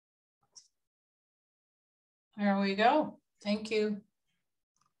There we go. Thank you.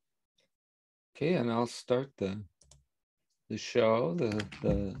 Okay, and I'll start the show,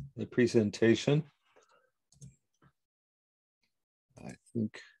 the presentation. I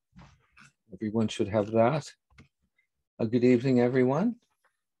think everyone should have that. Good evening, everyone.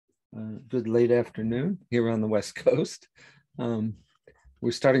 Good late afternoon here on the West Coast.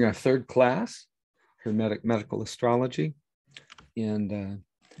 We're starting our third class, Hermetic Medical Astrology. And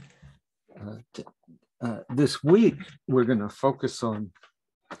this week, we're going to focus on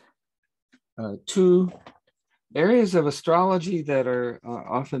two areas of astrology that are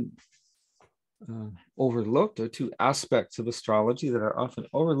often overlooked, or two aspects of astrology that are often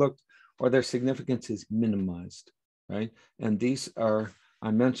overlooked or their significance is minimized, right? And these are, I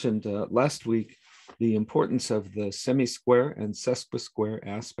mentioned last week, the importance of the semi-square and sesqui-square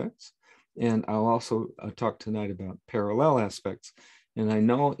aspects. And I'll also talk tonight about parallel aspects. And I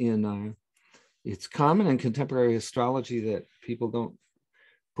know it's common in contemporary astrology that people don't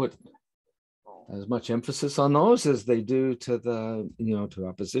put as much emphasis on those as they do to the, to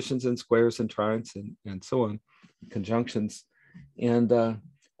oppositions and squares and trines and so on, conjunctions. And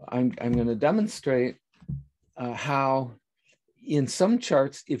I'm going to demonstrate how in some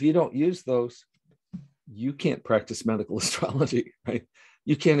charts, if you don't use those, you can't practice medical astrology, right?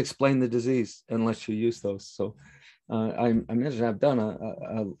 You can't explain the disease unless you use those. So I imagine I've done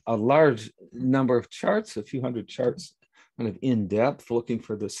a large number of charts, a few hundred charts, kind of in depth, looking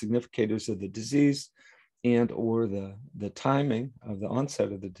for the significators of the disease and or the timing of the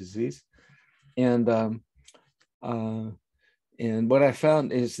onset of the disease. And what I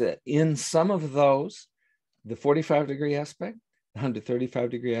found is that in some of those, the 45-degree aspect, the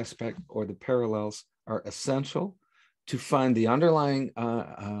 135-degree aspect, or the parallels are essential to find the underlying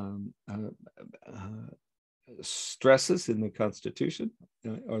stresses in the constitution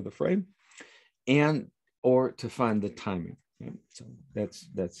or the frame, and or to find the timing. Right? So that's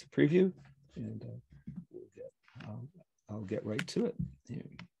a preview, and I'll get right to it. Here.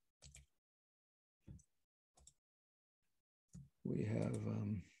 We have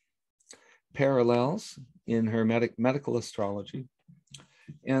parallels in Hermetic medical astrology.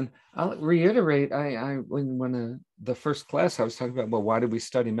 And I'll reiterate, when the first class I was talking about, well, why did we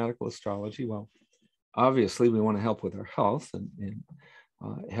study medical astrology? Well, obviously we want to help with our health and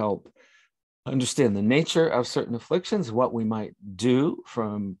help understand the nature of certain afflictions, what we might do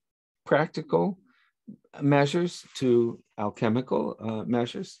from practical measures to alchemical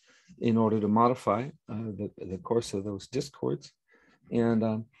measures in order to modify the course of those discords.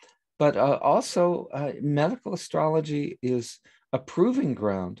 And but also medical astrology is a proving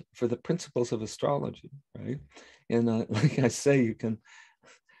ground for the principles of astrology, right? And like I say, you can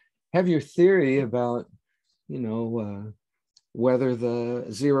have your theory about, whether the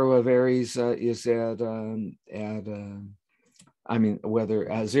zero of Aries is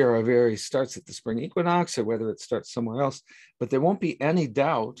whether zero of Aries starts at the spring equinox or whether it starts somewhere else, but there won't be any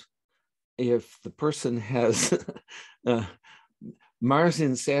doubt if the person has Mars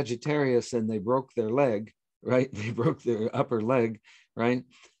in Sagittarius and they broke their leg, right? They broke their upper leg, right?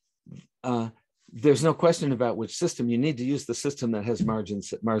 There's no question about which system. You need to use the system that has Mars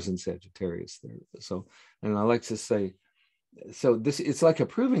in Sagittarius there. So, and I like to say, so it's like a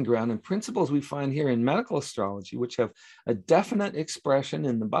proving ground, and principles we find here in medical astrology, which have a definite expression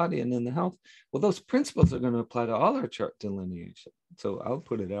in the body and in the health. Well, those principles are going to apply to all our chart delineation. So I'll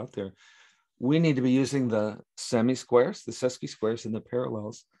put it out there. We need to be using the semi-squares, the sesqui-squares, and the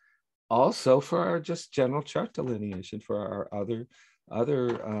parallels also for our just general chart delineation, for our other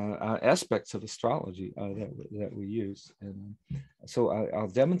aspects of astrology that we use. And so I'll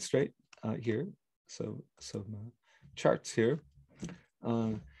demonstrate here. So charts here.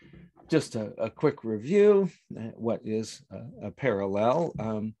 Just a quick review. What is a parallel?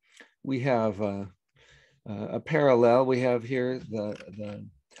 We have a parallel. We have here the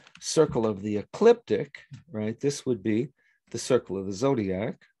circle of the ecliptic, right? This would be the circle of the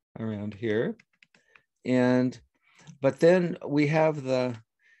zodiac around here. But then we have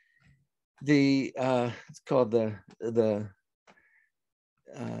it's called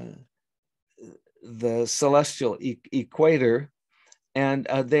the celestial equator, and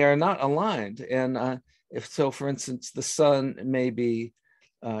they are not aligned. And if so, for instance, the sun may be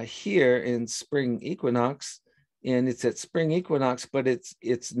here in spring equinox, and it's at spring equinox, but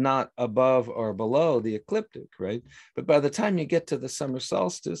it's not above or below the ecliptic, right? But by the time you get to the summer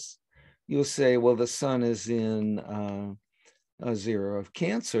solstice, you'll say, well, the sun is in a zero of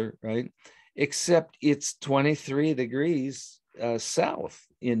Cancer, right? Except it's 23 degrees south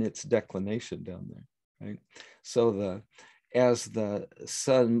in its declination down there, right? So as the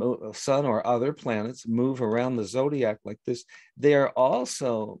sun or other planets move around the zodiac like this, they are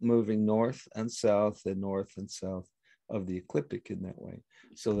also moving north and south of the ecliptic in that way.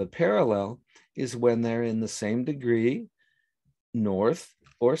 So the parallel is when they're in the same degree, north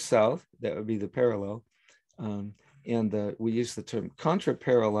or south, that would be the parallel. We use the term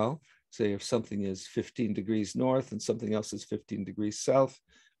contraparallel. Say if something is 15 degrees north and something else is 15 degrees south,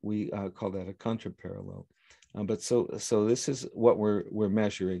 we call that a contraparallel. But so this is what we're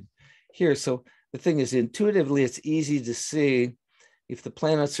measuring here. So the thing is, intuitively, it's easy to see if the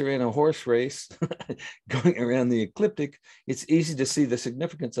planets are in a horse race going around the ecliptic, it's easy to see the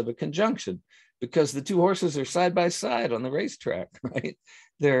significance of a conjunction because the two horses are side by side on the racetrack, right?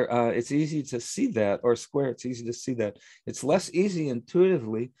 It's easy to see that, or square, it's easy to see that. It's less easy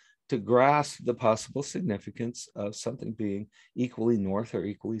intuitively to grasp the possible significance of something being equally north or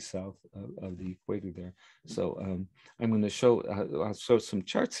equally south of the equator there. So I'm going to show, I'll show some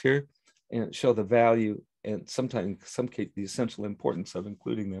charts here and show the value and sometimes, in some case, the essential importance of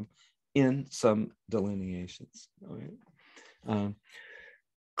including them in some delineations. All right.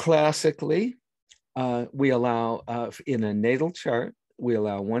 Classically, we allow, in a natal chart, we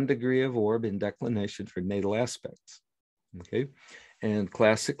allow 1 degree of orb in declination for natal aspects. Okay. And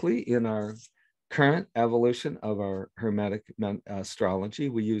classically, in our current evolution of our Hermetic astrology,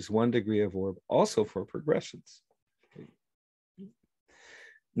 we use 1 degree of orb also for progressions. Okay.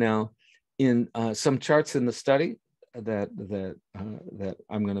 Now, in some charts in the study that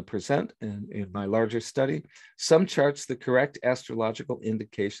I'm going to present in my larger study, some charts, the correct astrological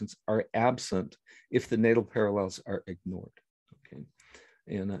indications are absent if the natal parallels are ignored. Okay,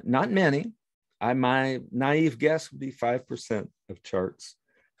 and not many. My naive guess would be 5% of charts.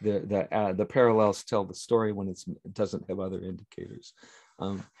 The parallels tell the story when it doesn't have other indicators.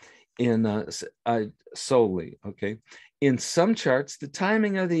 Solely, okay. In some charts, the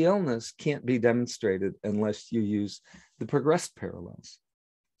timing of the illness can't be demonstrated unless you use the progressed parallels.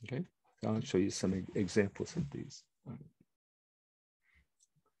 Okay, I'll show you some examples of these.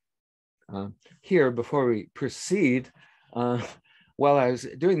 Here, before we proceed, while I was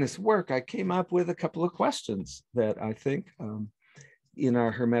doing this work, I came up with a couple of questions that I think in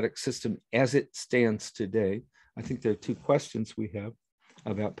our Hermetic system as it stands today, I think there are 2 questions we have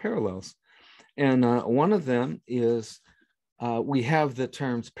about parallels. And one of them is, we have the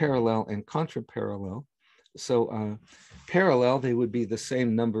terms parallel and contraparallel. So parallel, they would be the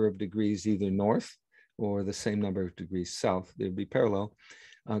same number of degrees either north or the same number of degrees south. They would be parallel.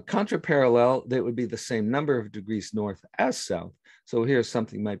 Contraparallel, they would be the same number of degrees north as south. So here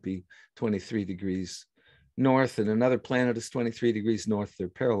something might be 23 degrees north and another planet is 23 degrees north, they're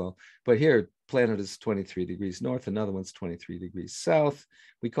parallel. But here, planet is 23 degrees north, another one's 23 degrees south.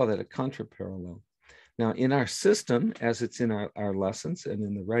 We call that a contraparallel. Now, in our system, as it's in our lessons and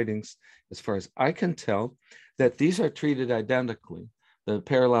in the writings, as far as I can tell, that these are treated identically. The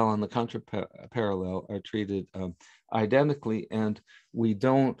parallel and the contraparallel are treated identically, and we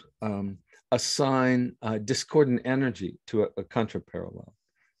don't assign discordant energy to a contraparallel.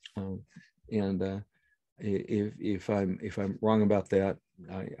 If I'm wrong about that,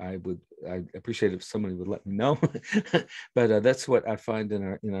 I'd appreciate if somebody would let me know. But that's what I find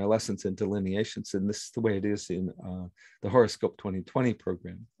in our lessons and delineations, and this is the way it is in the Horoscope 2020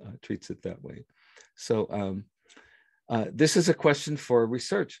 program. Treats it that way. So this is a question for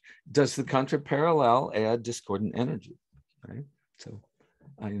research. Does the contraparallel add discordant energy? Right. So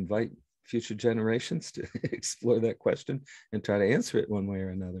I invite future generations to explore that question and try to answer it one way or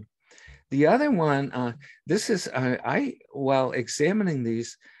another. The other one, this is, while examining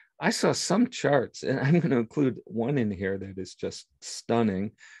these, I saw some charts, and I'm going to include one in here that is just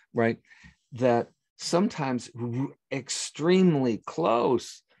stunning, right? That sometimes extremely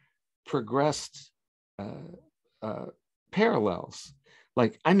close progressed parallels,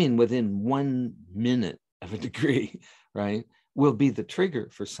 like, I mean, within 1 minute of a degree, right, will be the trigger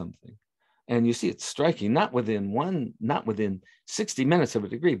for something. And you see it's striking, not within 60 minutes of a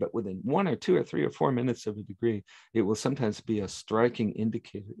degree, but within 1 or 2 or 3 or 4 minutes of a degree, it will sometimes be a striking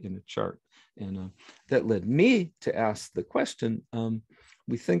indicator in a chart. And that led me to ask the question,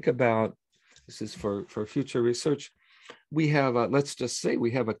 we think about, this is for future research, we have, let's just say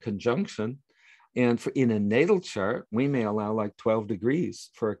we have a conjunction, and in a natal chart, we may allow like 12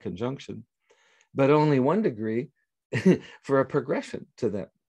 degrees for a conjunction, but only 1 degree for a progression to that.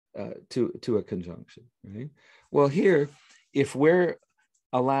 To a conjunction, right? Well, here, if we're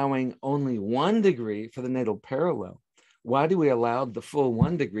allowing only 1 degree for the natal parallel, why do we allow the full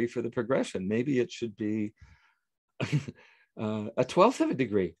 1 degree for the progression? Maybe it should be a 1/12 of a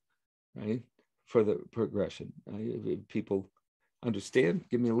degree, right? for the progression. People understand?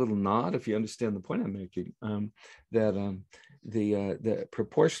 Give me a little nod if you understand the point I'm making. The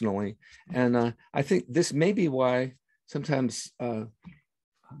proportionally, and I think this may be why sometimes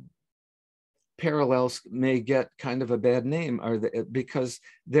parallels may get kind of a bad name, because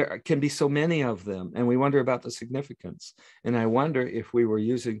there can be so many of them, and we wonder about the significance. And I wonder if we were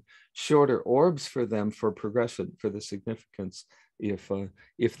using shorter orbs for them for progression, for the significance, if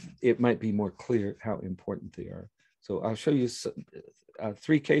it might be more clear how important they are. So I'll show you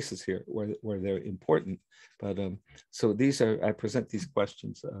three cases here where they're important. But so these are, I present these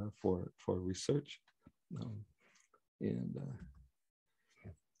questions for research.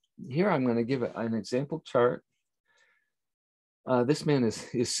 Here I'm going to give an example chart. This man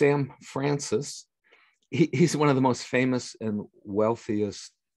is Sam Francis. He's one of the most famous and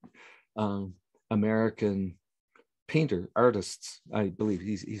wealthiest American artists. I believe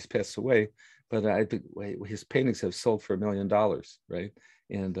he's passed away, but I think his paintings have sold for $1 million, right?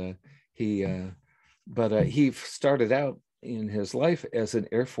 And he started out in his life as an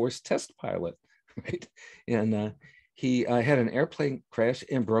Air Force test pilot, right? And he had an airplane crash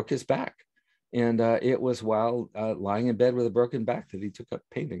and broke his back. And it was while lying in bed with a broken back that he took up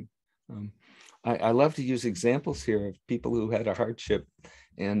painting. I love to use examples here of people who had a hardship,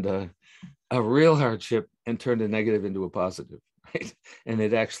 and a real hardship, and turned a negative into a positive, right? And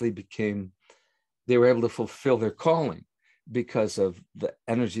it actually became, they were able to fulfill their calling because of the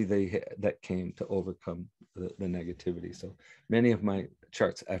energy that came to overcome the negativity. So many of my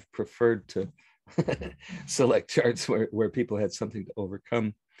charts, I've preferred to select charts where people had something to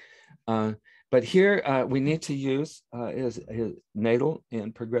overcome. But here we need to use his natal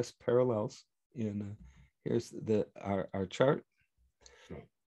and progressed parallels. And here's our chart.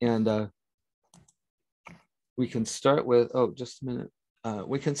 And we can start with, oh, just a minute.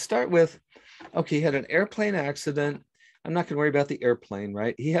 We can start with, okay, he had an airplane accident. I'm not going to worry about the airplane,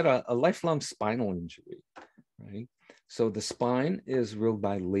 right? He had a lifelong spinal injury, right? So the spine is ruled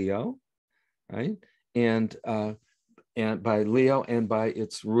by Leo, right? And by Leo and by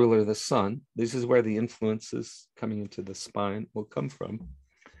its ruler, the sun. This is where the influences coming into the spine will come from.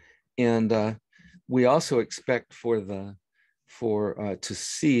 And we also expect to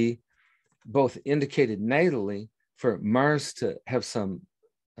see, both indicated natally, for Mars to have some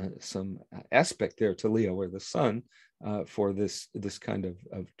aspect there to Leo or the sun for this kind of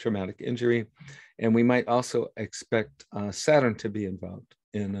traumatic injury. And we might also expect Saturn to be involved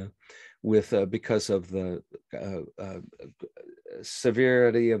because of the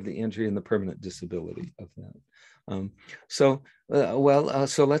severity of the injury and the permanent disability of that. So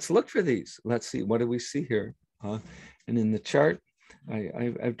let's look for these. Let's see, what do we see here? And in the chart,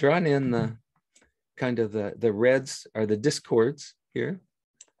 I've drawn in the kind of the reds are the discords here,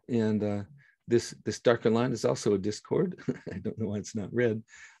 and this darker line is also a discord. I don't know why it's not red,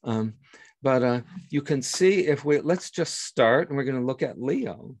 but you can see, if let's just start, and we're going to look at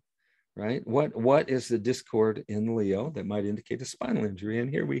Leo, right? What is the discord in Leo that might indicate a spinal injury? And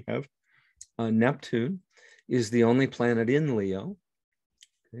here we have Neptune is the only planet in Leo.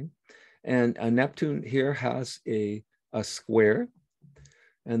 Okay, and Neptune here has a square.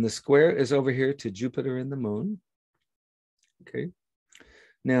 And the square is over here to Jupiter and the moon. Okay.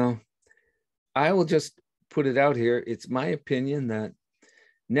 Now, I will just put it out here. It's my opinion that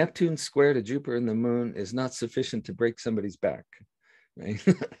Neptune square to Jupiter and the moon is not sufficient to break somebody's back, right?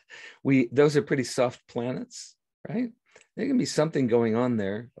 Those are pretty soft planets, right? There can be something going on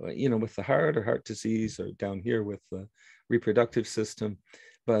there, with the heart or heart disease, or down here with the reproductive system.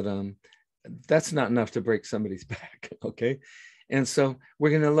 But that's not enough to break somebody's back, okay? And so we're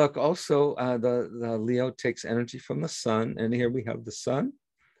going to look also, the Leo takes energy from the sun, and here we have the sun,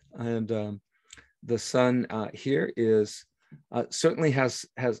 and the sun here is certainly has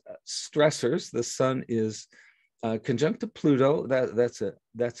stressors. The sun is conjunct to Pluto.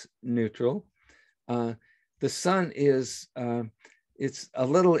 That's neutral. The sun is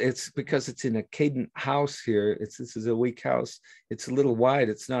it's because it's in a cadent house here. This is a weak house. It's a little wide.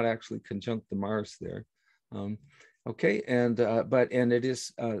 It's not actually conjunct to Mars there. Okay, and it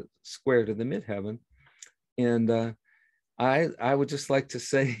is square to the midheaven, and I would just like to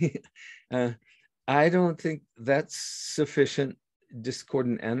say, I don't think that's sufficient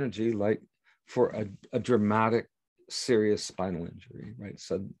discordant energy, like for a dramatic, serious spinal injury, right?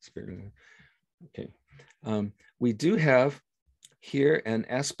 Sudden spirit. Okay, we do have here an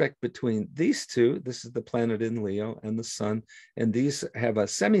aspect between these two. This is the planet in Leo and the sun, and these have a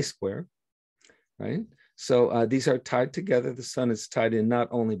semi-square, right? So these are tied together. The sun is tied in not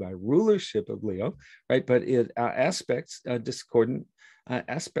only by rulership of Leo, right, but it aspects discordant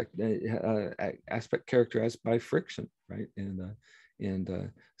aspect characterized by friction, right?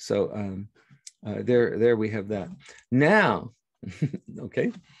 So there we have that. Now,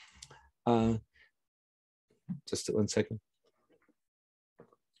 okay, just 1 second.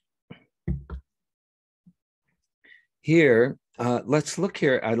 Here, let's look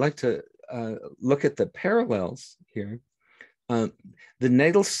here. I'd like to look at the parallels here. The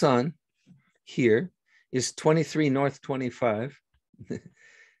natal sun here is 23 north 25.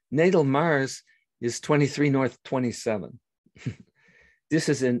 Natal Mars is 23 north 27. This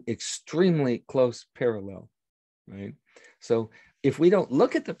is an extremely close parallel, right? So if we don't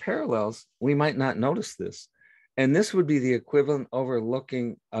look at the parallels, we might not notice this. And this would be the equivalent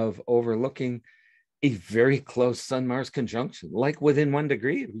overlooking a very close Sun-Mars conjunction, like within 1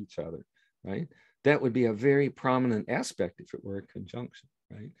 degree of each other, right? That would be a very prominent aspect if it were a conjunction,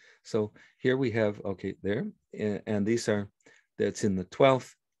 right? So here we have, okay, there, and these are, that's in the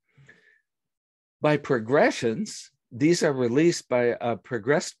 12th. By progressions, these are released by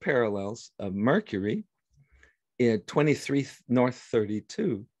progressed parallels of Mercury in 23 north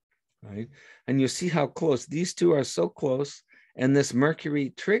 32, right? And you see how close, these two are so close, and this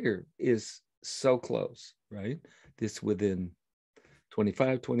Mercury trigger is so close, right? This within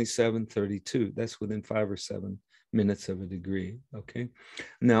 25, 27, 32. That's within 5 or 7 minutes of a degree, okay?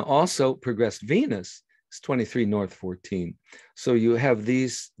 Now also progressed Venus is 23 north 14. So you have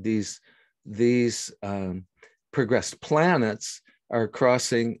these progressed planets are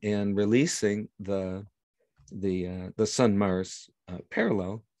crossing and releasing the Sun-Mars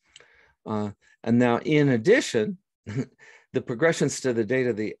parallel. And now in addition, the progressions to the date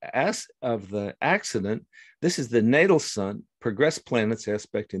of the accident, this is the natal sun, progressed planets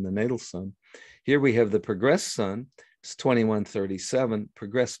aspecting the natal sun. Here we have the progressed sun, it's 2137,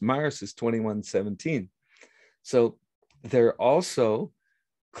 progressed Mars is 2117. So they're also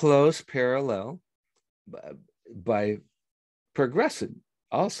close parallel by progression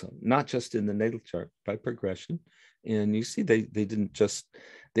also, not just in the natal chart, by progression. And you see they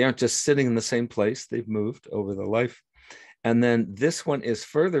aren't just sitting in the same place, they've moved over the life. And then this one is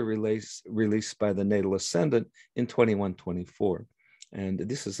further released by the natal ascendant in 2124. And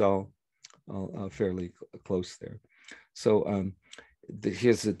this is all fairly close there. So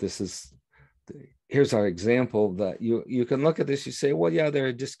here's our example that you can look at this, you say, well, yeah, there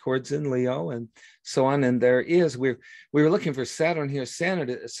are discords in Leo and so on. And there is, we were looking for Saturn here.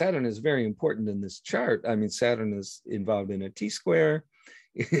 Saturn is very important in this chart. I mean, Saturn is involved in a T-square.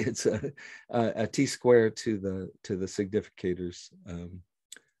 It's a T-square to the significators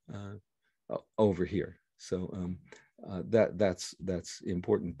over here. So that's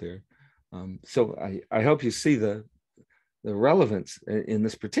important there. So I hope you see the relevance in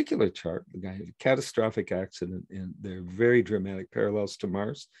this particular chart. The guy had a catastrophic accident, and they're very dramatic parallels to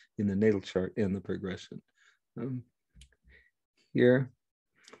Mars in the natal chart and the progression. Here,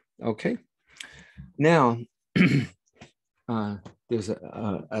 okay. Now, there's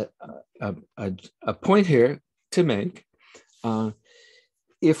a point here to make.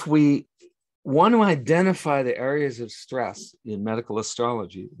 If we want to identify the areas of stress in medical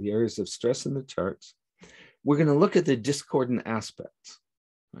astrology, the areas of stress in the charts, we're going to look at the discordant aspects,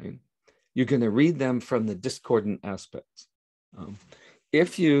 right? You're going to read them from the discordant aspects.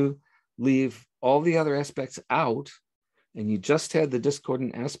 If you leave all the other aspects out and you just had the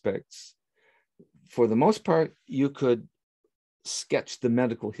discordant aspects, for the most part, you could sketch the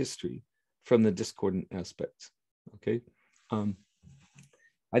medical history from the discordant aspects, okay?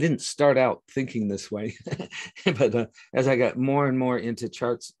 I didn't start out thinking this way, but as I got more and more into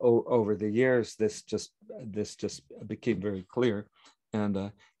charts over the years, this just became very clear.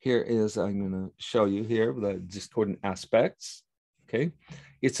 And here is, I'm going to show you here the discordant aspects. Okay,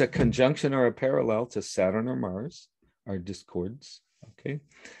 it's a conjunction or a parallel to Saturn or Mars, are discords. Okay,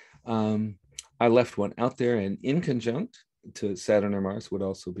 I left one out there, and inconjunct to Saturn or Mars would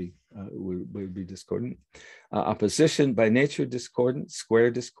also be would be discordant. Opposition by nature discordant,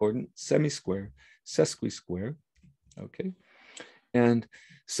 square discordant, semi-square, sesqui-square. Okay, and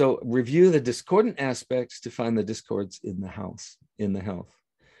so review the discordant aspects to find the discords in the house, in the health.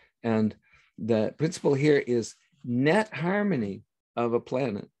 And the principle here is net harmony of a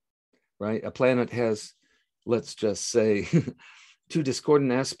planet, right? A planet has, let's just say, 2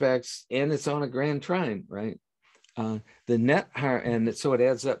 discordant aspects, and it's on a grand trine, right? The net and so it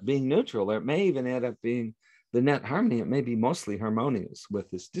adds up being neutral, or it may even add up being the net harmony. It may be mostly harmonious with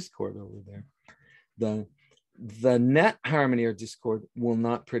this discord over there. The net harmony or discord will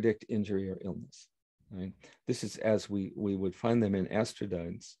not predict injury or illness, right? This is as we would find them in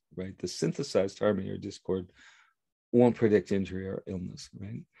astrodynes, right? The synthesized harmony or discord won't predict injury or illness,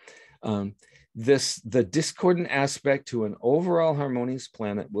 right? The discordant aspect to an overall harmonious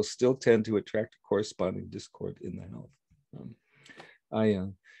planet will still tend to attract a corresponding discord in the health.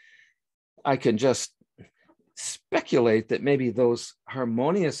 I can just speculate that maybe those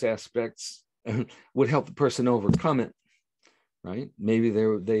harmonious aspects would help the person overcome it, right? Maybe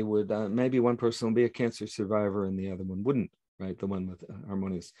they would, maybe one person will be a cancer survivor and the other one wouldn't, right? The one with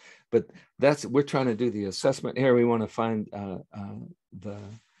harmonious. But we're trying to do the assessment here. We want to find how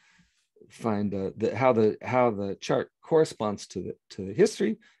the chart corresponds to the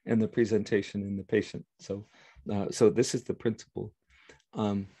history and the presentation in the patient. So this is the principle.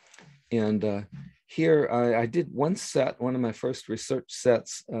 Here I did one of my first research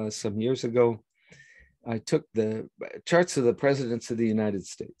sets some years ago. I took the charts of the presidents of the United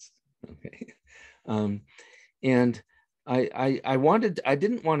States. Okay, and I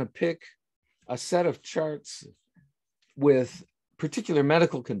didn't want to pick a set of charts with particular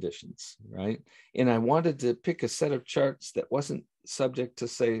medical conditions, right? And I wanted to pick a set of charts that wasn't subject to,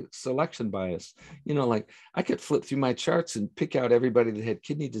 say, selection bias. You know, like I could flip through my charts and pick out everybody that had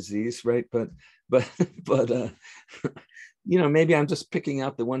kidney disease, right? But you know, maybe I'm just picking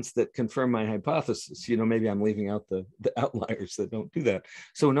out the ones that confirm my hypothesis. You know, maybe I'm leaving out the outliers that don't do that.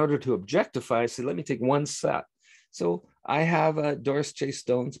 So in order to objectify, I said, let me take one set. So I have Doris J.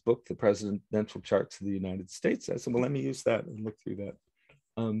 Stone's book, The Presidential Charts of the United States. I said, well, let me use that and look through that.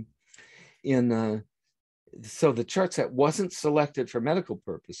 So the charts that wasn't selected for medical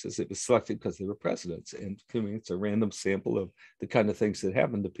purposes, it was selected because they were presidents. And it's a random sample of the kind of things that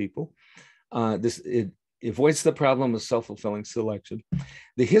happen to people. It avoids the problem of self-fulfilling selection.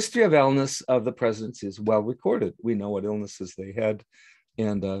 The history of illness of the presidents is well recorded. We know what illnesses they had,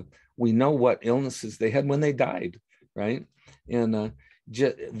 and we know what illnesses they had when they died, right? And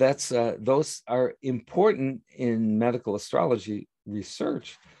those are important in medical astrology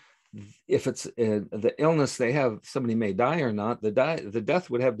research. If it's the illness they have, somebody may die or not. The death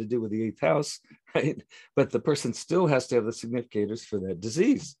would have to do with the 8th house, right? But the person still has to have the significators for that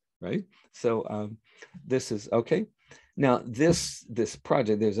disease, right? So this is okay. Now this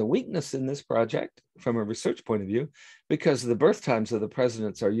project, there's a weakness in this project from a research point of view, because the birth times of the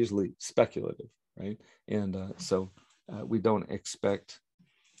presidents are usually speculative, right? And so we don't expect,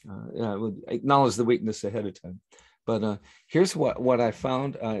 we'll acknowledge the weakness ahead of time. But here's what I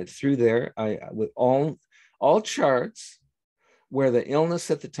found through there. With all charts where the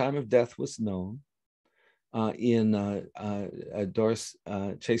illness at the time of death was known, in Doris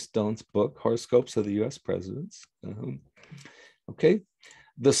Chase Stone's book, Horoscopes of the U.S. Presidents. Okay,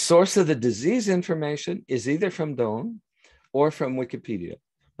 the source of the disease information is either from Doan or from Wikipedia,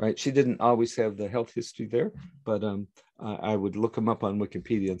 right? She didn't always have the health history there, but I would look them up on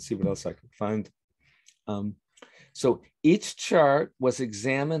Wikipedia and see what else I could find. So each chart was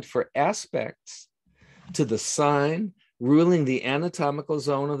examined for aspects to the sign ruling the anatomical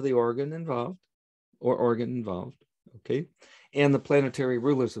zone of the organ involved, okay, and the planetary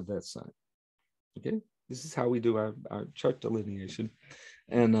rulers of that sign. Okay, this is how we do our chart delineation.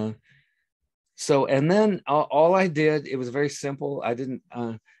 And and then all I did, it was very simple. I didn't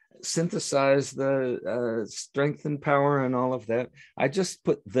synthesize the strength and power and all of that. I just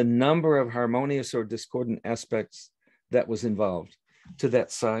put the number of harmonious or discordant aspects that was involved to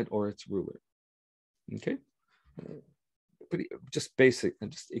that side or its ruler. Okay, pretty just basic. I'm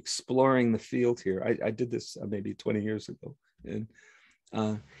just exploring the field here. I did this maybe 20 years ago. And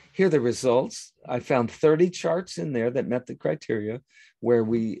here are the results. I found 30 charts in there that met the criteria where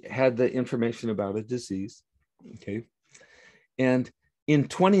we had the information about a disease. Okay, and in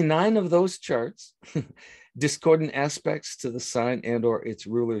 29 of those charts, discordant aspects to the sign and or its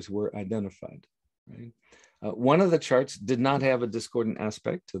rulers were identified. Right? One of the charts did not have a discordant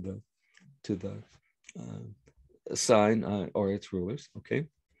aspect to the sign or its rulers. Okay,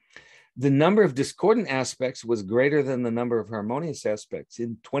 the number of discordant aspects was greater than the number of harmonious aspects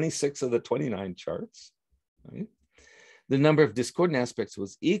in 26 of the 29 charts. Right? The number of discordant aspects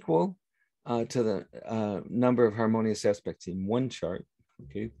was equal to the number of harmonious aspects in one chart.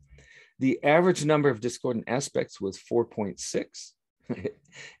 Okay, the average number of discordant aspects was 4.6,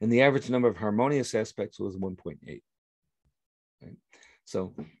 and the average number of harmonious aspects was 1.8. Right?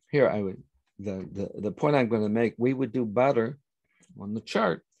 So here I would the point I'm going to make, we would do better on the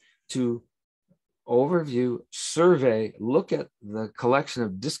chart to overview, survey, look at the collection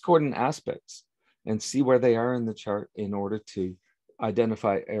of discordant aspects and see where they are in the chart in order to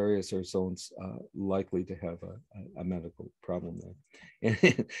identify areas or zones likely to have a medical problem there.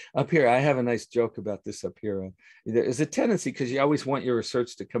 And up here, I have a nice joke about this up here. There is a tendency, because you always want your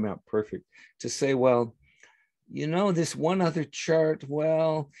research to come out perfect, to say, well, this one other chart,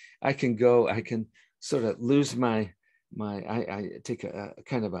 well, I can sort of lose I take a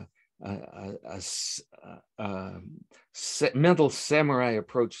kind of a mental samurai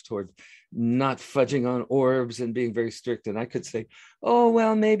approach toward not fudging on orbs and being very strict. And I could say, oh,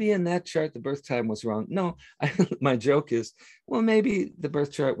 well, maybe in that chart, the birth time was wrong. No, my joke is, well, maybe the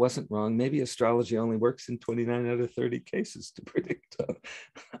birth chart wasn't wrong. Maybe astrology only works in 29 out of 30 cases to predict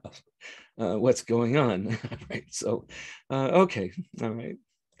what's going on. Right. So, okay. All right.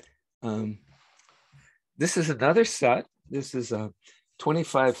 This is another set. This is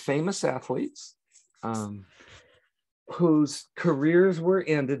 25 famous athletes whose careers were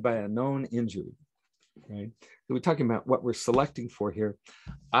ended by a known injury, right? So we're talking about what we're selecting for here.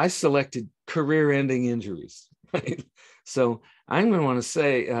 I selected career-ending injuries, right? So I'm going to want to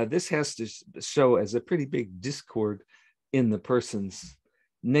say this has to show as a pretty big discord in the person's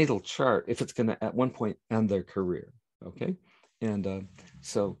natal chart if it's going to at one point end their career, okay? And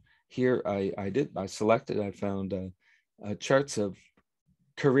so here I selected, I found charts of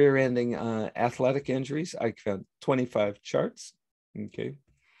career-ending athletic injuries. I found 25 charts, okay?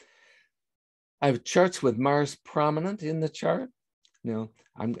 I have charts with Mars prominent in the chart.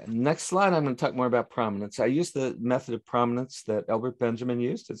 Next slide, I'm going to talk more about prominence. I used the method of prominence that Albert Benjamin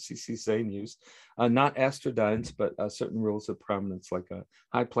used, that C.C. Zane used, not Astrodyne's, but certain rules of prominence, like a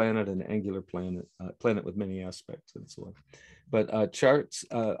high planet and angular planet, planet with many aspects and so on. But charts,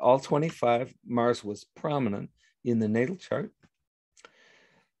 all 25, Mars was prominent in the natal chart.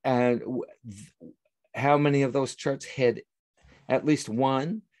 And how many of those charts had at least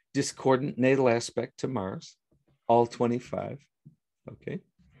one discordant natal aspect to Mars? All 25, okay?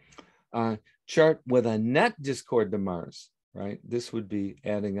 Chart with a net discord to Mars, right? This would be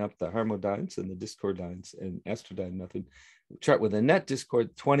adding up the harmodynes and the discordynes and astrodyne method. Chart with a net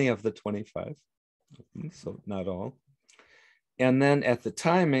discord, 20 of the 25, so not all. And then at the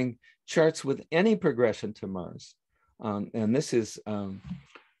timing, charts with any progression to Mars. And this is,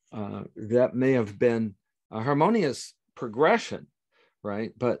 that may have been a harmonious progression,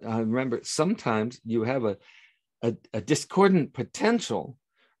 right? But remember, sometimes you have a discordant potential,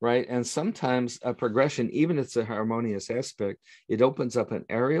 right? And sometimes a progression, even if it's a harmonious aspect, it opens up an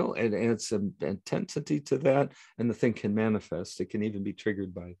aerial and adds some intensity to that, and the thing can manifest. It can even be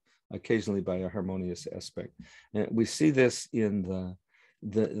triggered occasionally by a harmonious aspect. And we see this in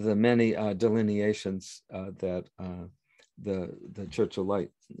the many delineations that the Church of Light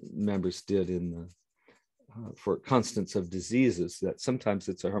members did in for constants of diseases, that sometimes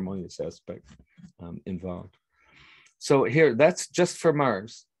it's a harmonious aspect involved. So here, that's just for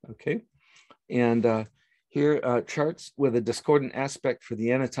Mars, okay? And here, charts with a discordant aspect for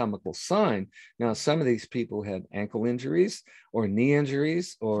the anatomical sign. Now, some of these people had ankle injuries or knee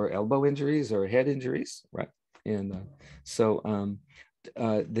injuries or elbow injuries or head injuries, right? And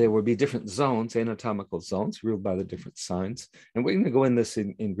there would be different zones, anatomical zones, ruled by the different signs. And we're going to go in this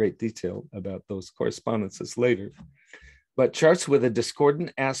in great detail about those correspondences later. But charts with a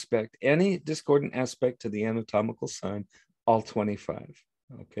discordant aspect, any discordant aspect to the anatomical sign, all 25,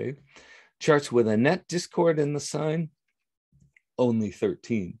 okay? Charts with a net discord in the sign, only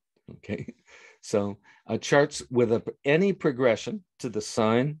 13, okay? So charts with any progression to the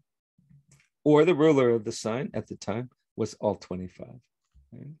sign or the ruler of the sign at the time was all 25.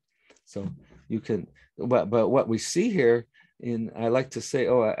 Okay? So you can, but what we see here I like to say,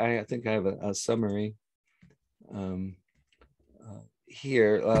 I think I have a summary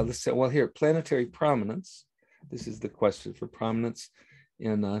here. Let's say, well, here, planetary prominence. This is the question for prominence.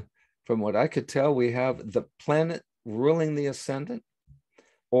 And from what I could tell, we have the planet ruling the ascendant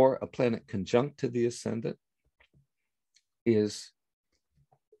or a planet conjunct to the ascendant is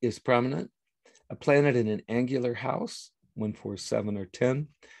prominent. A planet in an angular house, 1, 4, 7, or 10,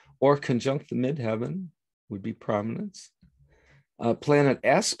 or conjunct the midheaven would be prominence. A planet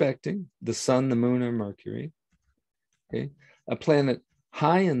aspecting the sun, the moon, or Mercury. Okay, a planet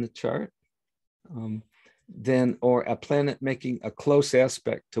high in the chart, or a planet making a close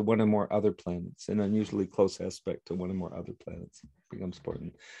aspect to one or more other planets, an unusually close aspect to one or more other planets becomes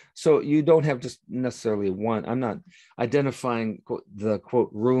important. So you don't have just necessarily one. I'm not identifying the quote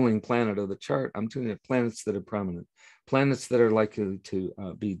ruling planet of the chart. I'm talking about planets that are prominent, planets that are likely to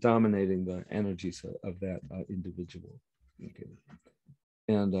be dominating the energies of that individual. Okay,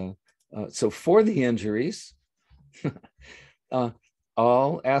 and so for the injuries,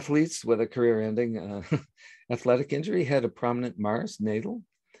 all athletes with a career-ending athletic injury had a prominent Mars natal.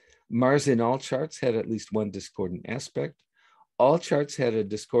 Mars in all charts had at least one discordant aspect. All charts had a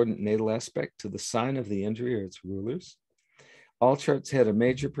discordant natal aspect to the sign of the injury or its rulers. All charts had a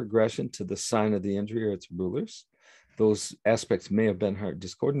major progression to the sign of the injury or its rulers. Those aspects may have been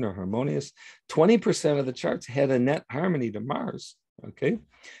discordant or harmonious. 20% of the charts had a net harmony to Mars, okay,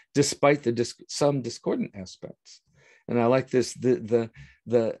 despite some discordant aspects. And I like this, the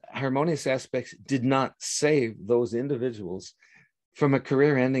harmonious aspects did not save those individuals from a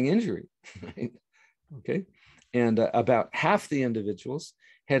career-ending injury, right? Okay, and about half the individuals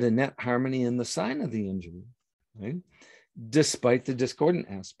had a net harmony in the sign of the injury, right? Despite the discordant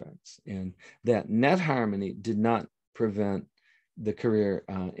aspects. And that net harmony did not prevent the career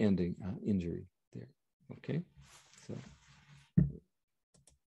ending injury there. Okay, so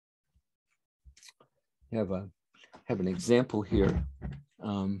have an example here.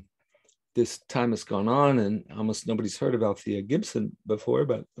 This time has gone on and almost nobody's heard about Thea Gibson before,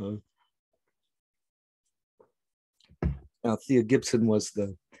 but Thea Gibson was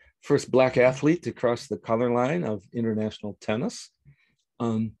the first Black athlete to cross the color line of international tennis.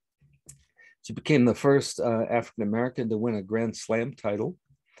 She became the first African-American to win a Grand Slam title.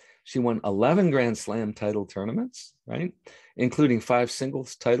 She won 11 Grand Slam title tournaments, right? Including 5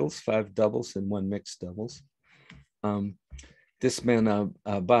 singles titles, 5 doubles, and 1 mixed doubles. This man,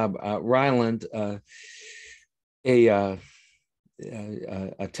 Bob Ryland, a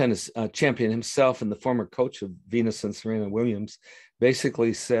tennis champion himself and the former coach of Venus and Serena Williams,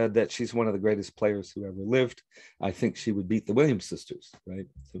 basically said that she's one of the greatest players who ever lived. I think she would beat the Williams sisters, right?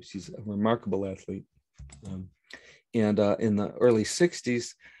 So she's a remarkable athlete. And in the early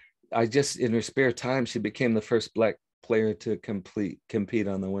 60s, in her spare time, she became the first Black player to compete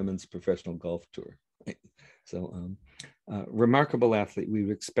on the women's professional golf tour. Right? So remarkable athlete. We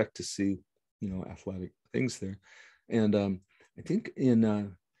would expect to see, athletic things there. And I think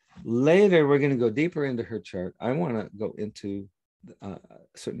later, we're going to go deeper into her chart. I want to go into a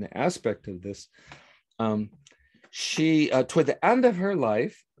certain aspect of this. She, toward the end of her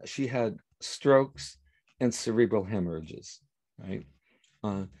life, she had strokes and cerebral hemorrhages, right?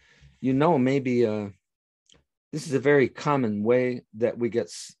 Maybe this is a very common way that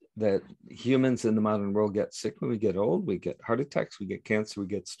that humans in the modern world get sick. When we get old, we get heart attacks, we get cancer, we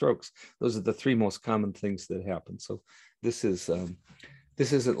get strokes. Those are the 3 most common things that happen. So this isn't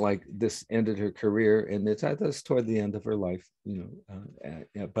like this ended her career, and that's toward the end of her life,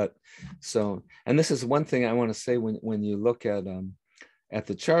 but so, and this is one thing I want to say when you look at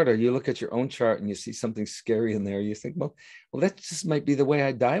the chart, or you look at your own chart and you see something scary in there, you think, well, that just might be the way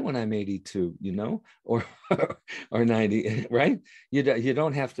I die when I'm 82, or 90, right? You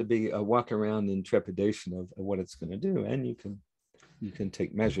don't have to be walk around in trepidation of what it's going to do, and you can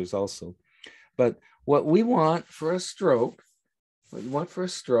take measures also. But what we want for a stroke,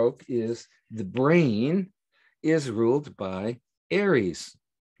 is the brain is ruled by Aries,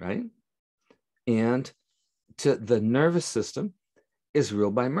 right? And the nervous system is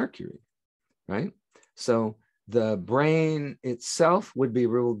ruled by Mercury, right? So the brain itself would be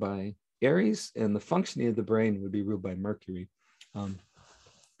ruled by Aries, and the functioning of the brain would be ruled by Mercury.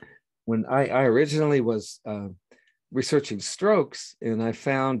 When I originally was researching strokes, and I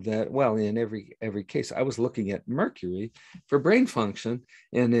found that, well, in every case, I was looking at Mercury for brain function,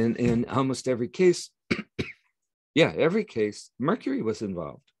 and in almost every case, every case, Mercury was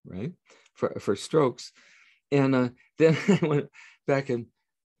involved, right, for strokes. And then I went back and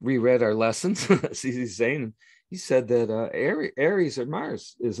reread our lessons, as he's saying. He said that Aries or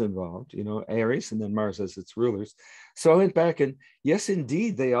Mars is involved, Aries, and then Mars as its rulers. So I went back and yes,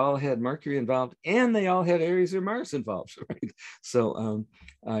 indeed, they all had Mercury involved, and they all had Aries or Mars involved, right? So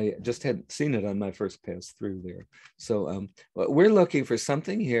I just hadn't seen it on my first pass through there. So we're looking for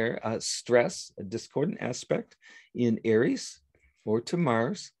something here, stress, a discordant aspect in Aries or to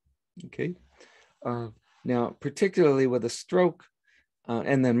Mars, okay? Now, particularly with a stroke,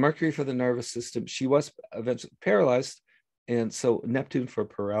 and then Mercury for the nervous system, she was eventually paralyzed, and so Neptune for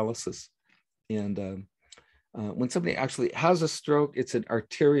paralysis. And when somebody actually has a stroke, it's an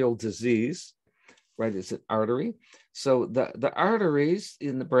arterial disease, right? It's an artery. So the arteries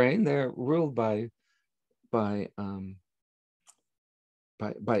in the brain, they're ruled by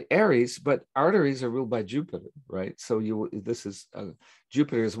Aries, but arteries are ruled by Jupiter, right? So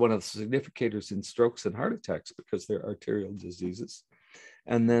Jupiter is one of the significators in strokes and heart attacks because they're arterial diseases.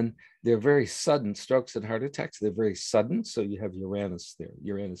 And then they're very sudden strokes and heart attacks. They're very sudden. So you have Uranus there,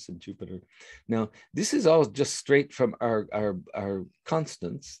 Uranus and Jupiter. Now, this is all just straight from our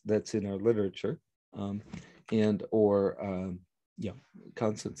constants that's in our literature,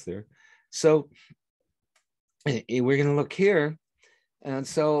 constants there. So we're going to look here. And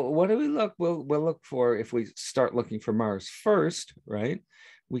so what do we look? We'll look for, if we start looking for Mars first, right?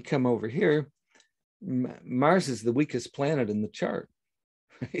 We come over here Mars is the weakest planet in the chart,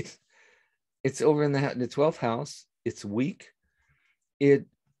 right? It's over in the 12th house. It's weak. It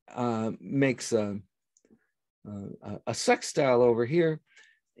makes a sextile over here,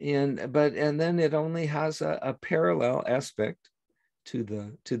 and then it only has a parallel aspect to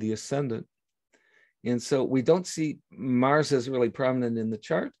the ascendant, and so we don't see Mars as really prominent in the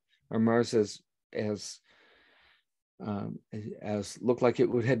chart, or Mars as look like it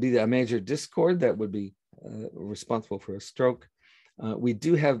would be a major discord that would be responsible for a stroke. We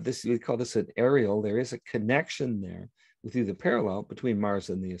do have this, we call this an aerial. There is a connection there through the parallel between Mars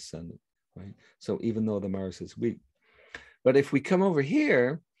and the ascendant, right? So even though the Mars is weak. But if we come over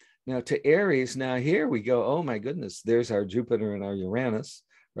here, now to Aries, now here we go, oh my goodness, there's our Jupiter and our Uranus,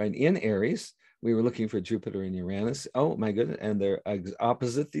 right? In Aries, we were looking for Jupiter and Uranus. Oh my goodness, and they're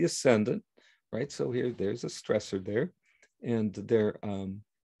opposite the ascendant, right? So there's a stressor there, and they're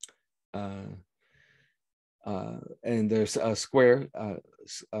and there's a square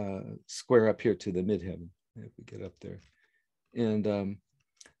up here to the midheaven if we get up there, and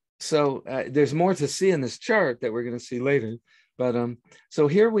so there's more to see in this chart that we're going to see later. But so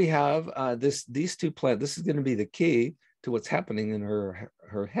here we have these two planets. This is going to be the key to what's happening in her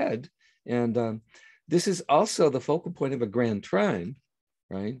head, and this is also the focal point of a grand trine,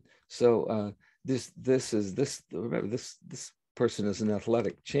 right? So this person is an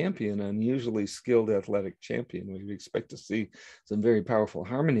athletic champion, unusually skilled athletic champion. We would expect to see some very powerful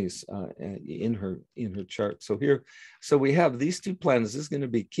harmonies in her chart. So we have these two planets. This is going to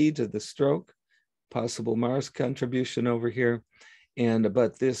be key to the stroke, possible Mars contribution over here,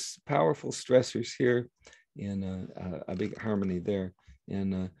 but this powerful stressors here, and a big harmony there.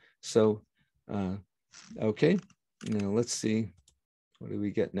 And so okay, now let's see, what do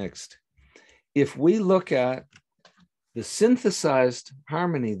we get next? If we look at the synthesized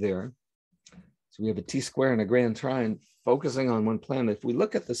harmony there, so we have a T-square and a grand trine focusing on one planet. If we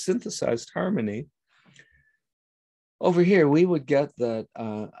look at the synthesized harmony, over here we would get that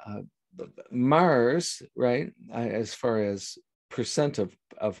Mars, right, as far as percent of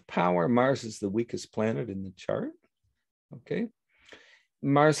power, Mars is the weakest planet in the chart, okay?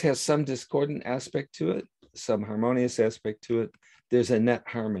 Mars has some discordant aspect to it, some harmonious aspect to it. There's a net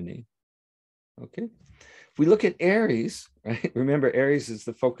harmony, okay? If we look at Aries, right? Remember, Aries is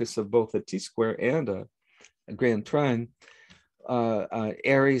the focus of both a T-square and a grand trine.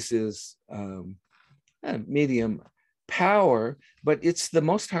 Aries is medium power, but it's the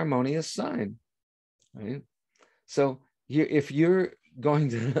most harmonious sign, right? So if you're going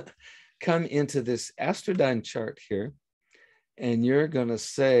to come into this Astrodyne chart here, and you're going to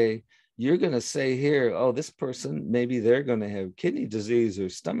say here, oh, this person, maybe they're going to have kidney disease or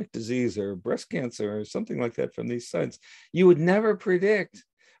stomach disease or breast cancer or something like that from these signs. You would never predict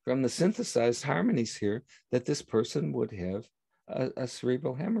from the synthesized harmonies here that this person would have a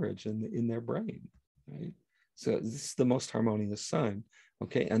cerebral hemorrhage in their brain, right? So this is the most harmonious sign,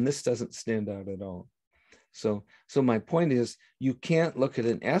 okay? And this doesn't stand out at all. So my point is, you can't look at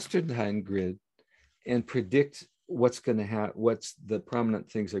an Astrodyne grid and predict what's the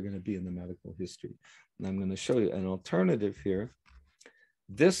prominent things are going to be in the medical history. And I'm going to show you an alternative here.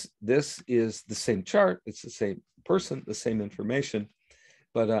 This is the same chart. It's the same person, the same information,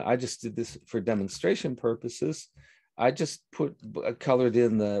 but I just did this for demonstration purposes. I just colored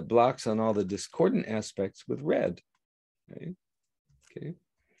in the blocks on all the discordant aspects with red, right? Okay.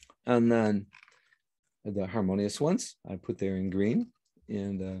 And then the harmonious ones, I put there in green,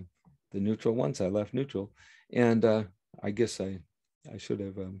 and the neutral ones, I left neutral. And I guess I should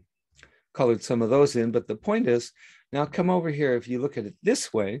have colored some of those in, but the point is, now come over here, if you look at it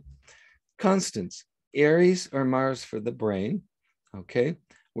this way, constants, Aries or Mars for the brain, okay?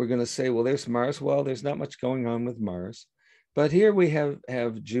 We're going to say, well, there's Mars. Well, there's not much going on with Mars. But here we have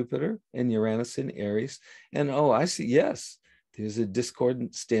Jupiter and Uranus in Aries. And oh, I see, yes, there's a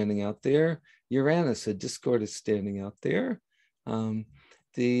discordant standing out there. Uranus, a discord is standing out there.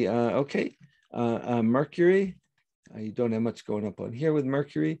 Mercury, you don't have much going up on here with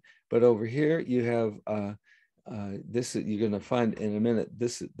Mercury, but over here you have this. You're going to find in a minute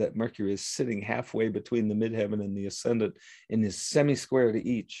that Mercury is sitting halfway between the midheaven and the ascendant, and is semi-square to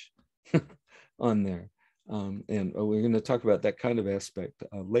each on there. And we're going to talk about that kind of aspect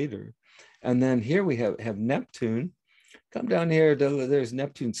later. And then here we have Neptune. Come down here. There's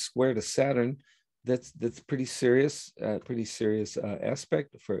Neptune square to Saturn. That's pretty serious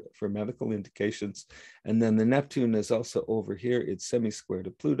aspect for medical indications. And then the Neptune is also over here. It's semi-square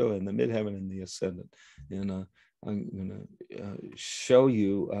to Pluto and the midheaven and the ascendant. And I'm going to show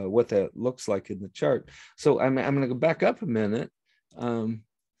you what that looks like in the chart. So I'm going to go back up a minute.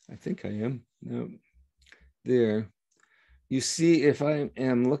 I think I am. No, there, you see if I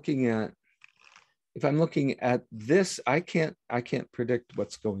am looking at, if I'm looking at this, I can't predict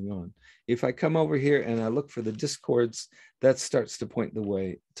what's going on. If I come over here and I look for the discords, that starts to point the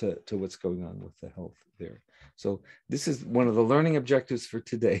way to what's going on with the health there. So this is one of the learning objectives for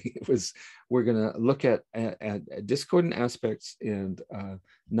today. Was we're going to look at discordant aspects and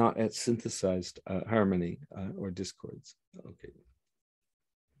not at synthesized harmony or discords. Okay.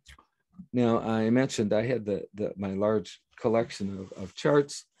 Now I mentioned I had my large collection of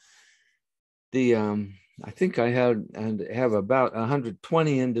charts. I think I have about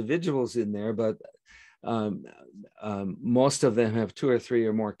 120 individuals in there, but most of them have 2 or 3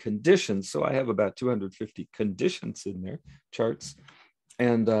 or more conditions. So I have about 250 conditions in there, charts.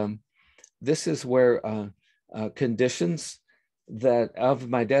 And this is where conditions that of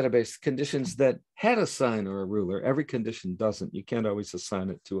my database, conditions that had a sign or a ruler. Every condition doesn't. You can't always assign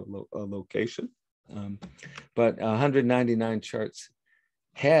it to a location. But 199 charts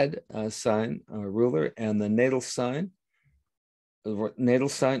had a sign or ruler, and the natal sign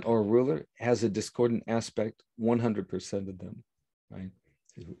or ruler has a discordant aspect 100% of them, right?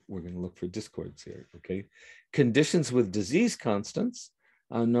 We're going to look for discords here, okay? Conditions with disease constants.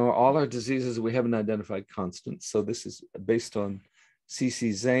 No, all our diseases, we haven't identified constants. So this is based on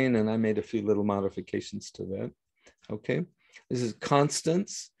C.C. Zane, and I made a few little modifications to that, okay? This is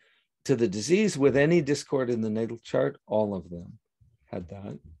constants to the disease with any discord in the natal chart, all of them had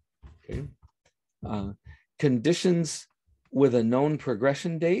that, okay? Conditions with a known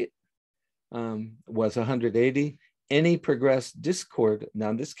progression date was 180. Any progressed discord, now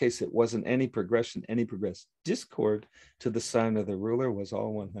in this case, it wasn't any progression, any progressed discord to the sign of the ruler was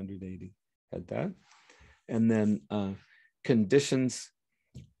all 180, had that. And then conditions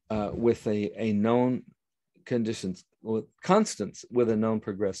with a known conditions, with constants with a known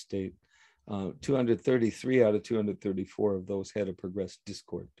progressed date, 233 out of 234 of those had a progressed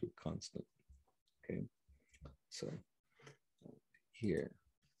discord to a constant. Okay, so here.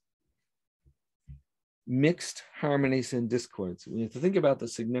 Mixed harmonies and discords. We have to think about the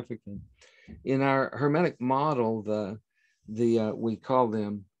significance. In our Hermetic model, we call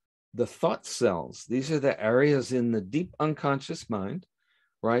them the thought cells. These are the areas in the deep unconscious mind,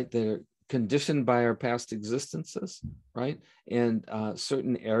 right? They're conditioned by our past existences, right? And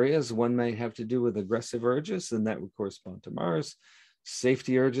certain areas, one may have to do with aggressive urges, and that would correspond to Mars.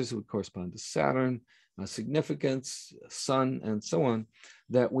 Safety urges would correspond to Saturn, significance, Sun, and so on,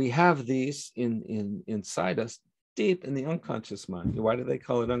 that we have these inside us deep in the unconscious mind. Why do they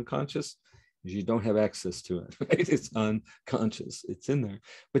call it unconscious? Because you don't have access to it, right? It's unconscious, it's in there,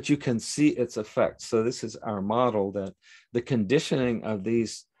 but you can see its effects. So this is our model, that the conditioning of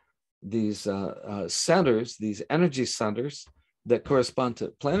these centers, these energy centers that correspond to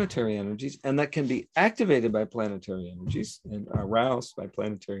planetary energies and that can be activated by planetary energies and aroused by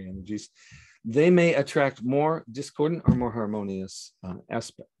planetary energies, they may attract more discordant or more harmonious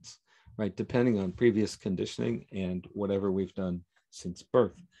aspects, right? Depending on previous conditioning and whatever we've done since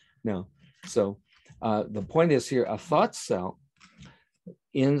birth. Now, so the point is here, a thought cell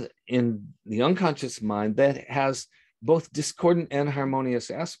in the unconscious mind that has both discordant and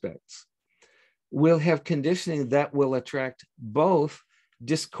harmonious aspects will have conditioning that will attract both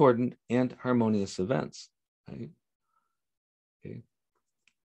discordant and harmonious events, right? Okay,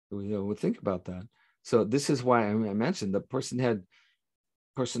 we'll think about that. So this is why I mentioned the person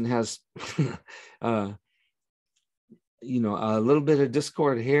has a little bit of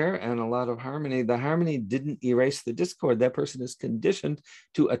discord here and a lot of harmony. The harmony didn't erase the discord. That person is conditioned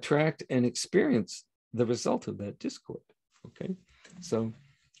to attract and experience the result of that discord. Okay, so,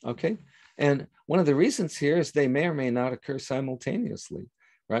 okay. And one of the reasons here is they may or may not occur simultaneously,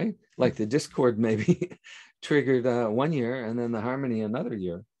 right? Like the discord may be triggered 1 year and then the harmony another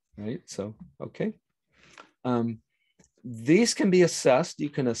year, right? So, okay. These can be assessed. You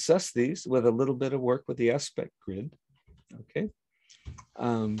can assess these with a little bit of work with the aspect grid, okay?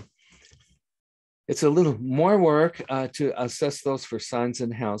 It's a little more work to assess those for signs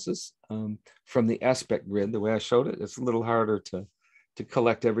and houses from the aspect grid. The way I showed it, it's a little harder to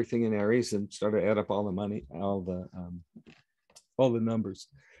collect everything in Aries and start to add up all the money, all the numbers.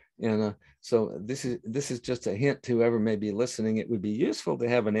 And so this is just a hint to whoever may be listening. It would be useful to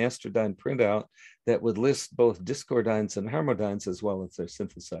have an astrodyne printout that would list both discordynes and harmodynes as well as their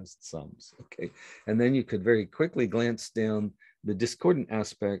synthesized sums. Okay, and then you could very quickly glance down the discordant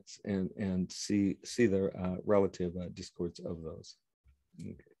aspects and see the relative discords of those.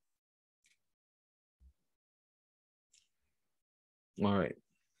 Okay. All right.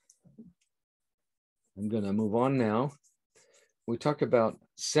 I'm going to move on now. We talk about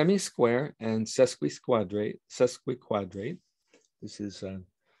semi-square and sesquiquadrate. This is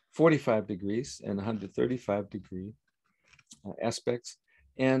 45 degrees and 135 degree aspects,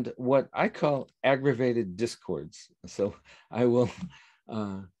 and what I call aggravated discords. So I will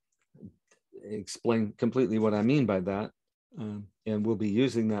explain completely what I mean by that, and we'll be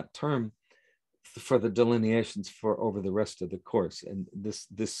using that term for the delineations for over the rest of the course. And this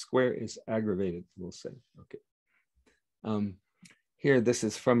square is aggravated, we'll say. Okay. Here, this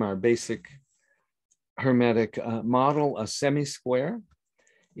is from our basic hermetic model. A semi-square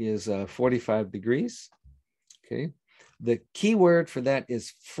is 45 degrees. Okay. The key word for that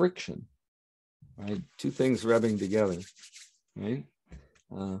is friction, right? Two things rubbing together, right?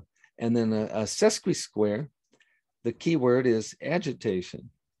 And then a sesquisquare, the key word is agitation,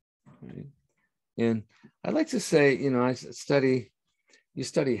 right? And I'd like to say, you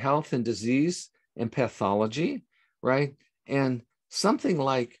study health and disease and pathology, right? And something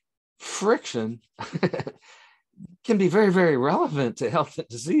like friction can be very, very relevant to health and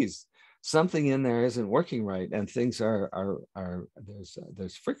disease. Something in there isn't working right, and things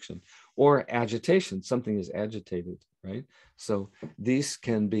there's friction, or agitation. Something is agitated, right? So these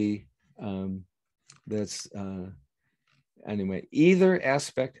can be anyway, either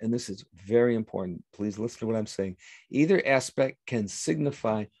aspect, and this is very important, please listen to what I'm saying. Either aspect can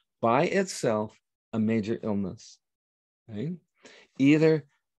signify by itself a major illness, right? Either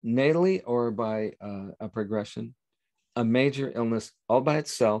natally or by a progression, a major illness all by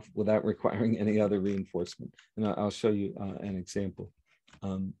itself without requiring any other reinforcement. And I'll show you an example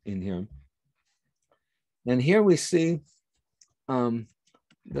in here. And here we see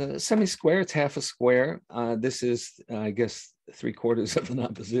the semi-square. It's half a square. This is, I guess, 3/4 of an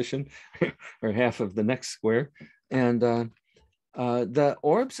opposition, or half of the next square. And the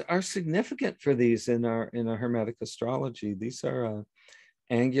orbs are significant for these in our Hermetic astrology. These are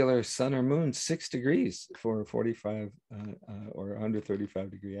angular sun or moon 6 degrees for 45 or 135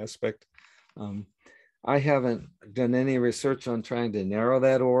 degree aspect. I haven't done any research on trying to narrow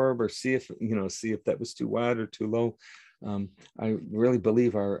that orb or see if that was too wide or too low. I really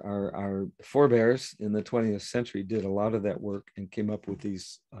believe our forebears in the 20th century did a lot of that work and came up with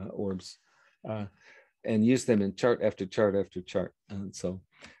these orbs and used them in chart after chart after chart. And so,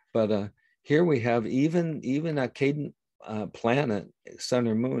 but here we have even a cadent planet, sun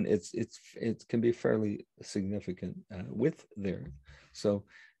or moon. It can be fairly significant width there. So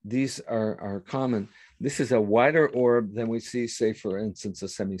these are common. This is a wider orb than we see, say, for instance, a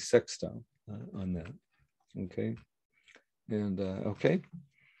semi-sextile on that. Okay. And okay,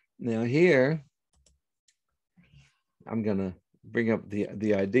 now here I'm gonna bring up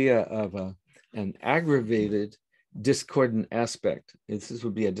the idea of an aggravated discordant aspect. This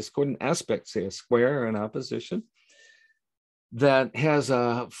would be a discordant aspect, say a square or an opposition, that has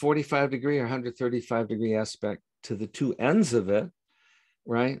a 45 degree or 135 degree aspect to the two ends of it,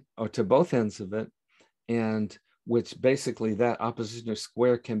 right? Or to both ends of it, and which basically that opposition or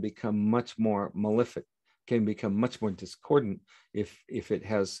square can become much more malefic, can become much more discordant if it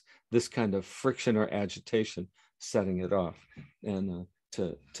has this kind of friction or agitation setting it off. And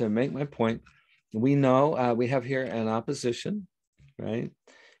to make my point, we know we have here an opposition, right?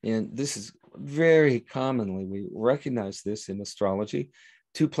 And this is very commonly, we recognize this in astrology.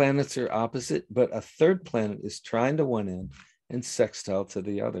 Two planets are opposite, but a third planet is trine to one end and sextile to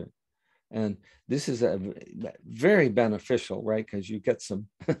the other. And this is a very beneficial, right? Because you get some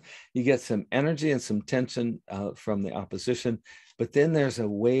energy and some tension from the opposition, but then there's a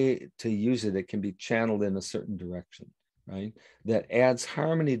way to use it. It can be channeled in a certain direction, right? That adds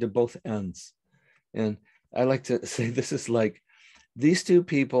harmony to both ends. And I like to say this is like these two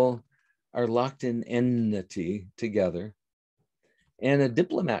people are locked in enmity together, and a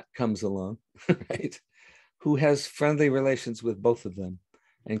diplomat comes along, right? Who has friendly relations with both of them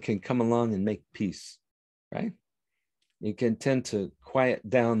and can come along and make peace, right? You can tend to quiet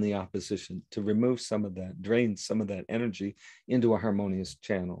down the opposition, to remove some of that, drain some of that energy into a harmonious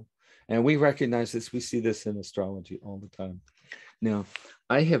channel. And we recognize this, we see this in astrology all the time. Now,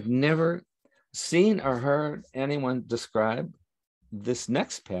 I have never seen or heard anyone describe this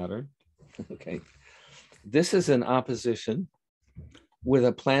next pattern. Okay, this is an opposition with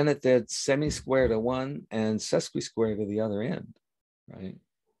a planet that's semi-square to one and sesquisquare to the other end, right?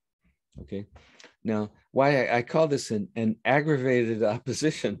 Okay, now why I call this an aggravated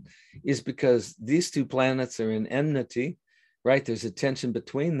opposition is because these two planets are in enmity, right? There's a tension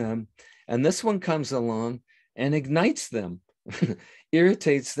between them, and this one comes along and ignites them,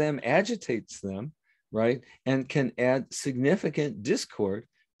 irritates them, agitates them, right? And can add significant discord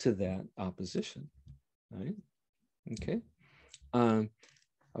to that opposition, right? Okay.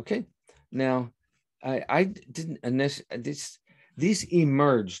 Okay, now I didn't initially, these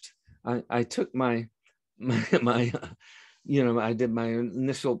emerged. I took my I did my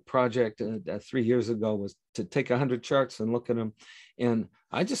initial project 3 years ago was to take 100 charts and look at them, and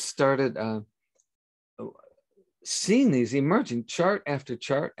I just started seeing these emerging chart after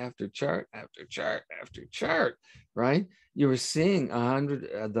chart after chart after chart after chart, right? You were seeing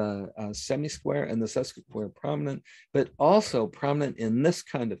 100, the semi-square and the sesqui-square prominent, but also prominent in this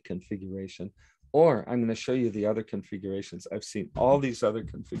kind of configuration. Or I'm going to show you the other configurations. I've seen all these other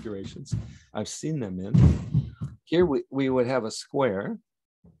configurations. I've seen them in. Here we would have a square,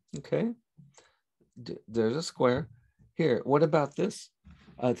 okay? There's a square. Here, what about this?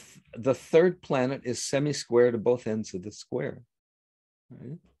 The third planet is semi-square to both ends of the square,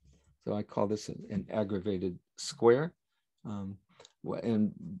 right? So I call this an aggravated square.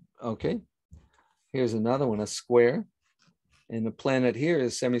 And okay, here's another one, a square. And the planet here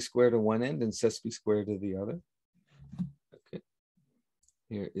is semi-square to one end and sesqui-square to the other. Okay,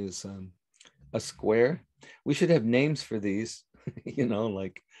 here is a square. We should have names for these,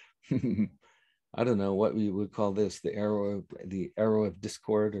 like I don't know what we would call this, the arrow of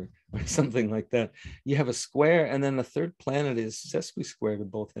discord or something like that. You have a square, and then the third planet is sesqui-square to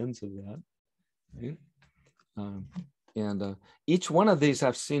both ends of that. Right? And each one of these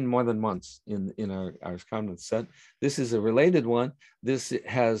I've seen more than once in our common set. This is a related one. This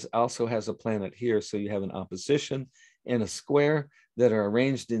also has a planet here, so you have an opposition and a square that are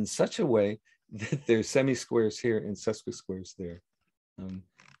arranged in such a way that there's semi-squares here and sesqui-squares there.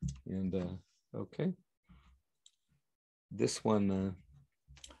 Okay, this one,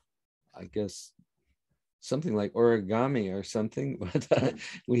 I guess something like origami or something, but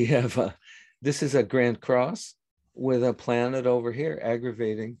we have, this is a grand cross with a planet over here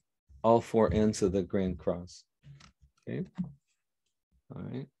aggravating all four ends of the grand cross. Okay, all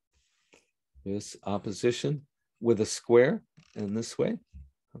right. This opposition with a square in this way,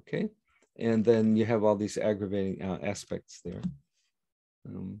 okay? And then you have all these aggravating aspects there.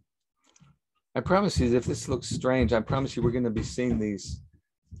 I promise you, if this looks strange, I promise you we're going to be seeing these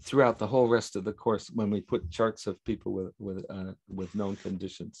throughout the whole rest of the course when we put charts of people with known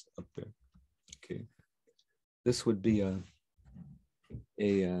conditions up there. Okay, this would be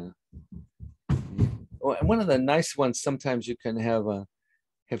one of the nice ones. Sometimes you can have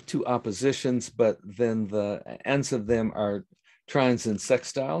two oppositions, but then the ends of them are trines and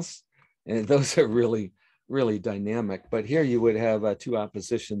sextiles, and those are really dynamic. But here you would have two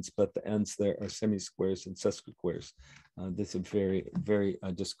oppositions, but the ends there are semi-squares and sesqui-squares. This is a very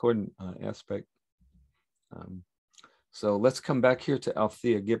discordant aspect. So let's come back here to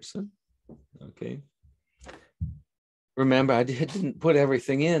Althea Gibson. Okay. Remember, I didn't put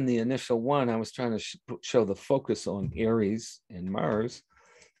everything in the initial one. I was trying to show the focus on Aries and Mars.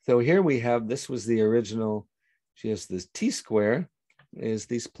 So here we have, this was the original. She has this T-square, is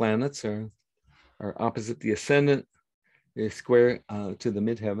these planets are opposite the ascendant, is square to the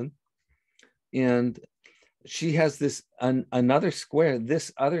midheaven. And she has this another square.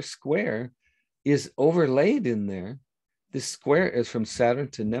 This other square is overlaid in there. This square is from Saturn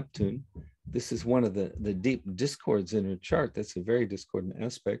to Neptune. This is one of the deep discords in her chart. That's a very discordant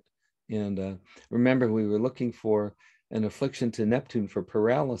aspect. And remember, we were looking for an affliction to Neptune for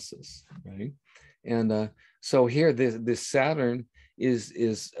paralysis, right? And so here, this Saturn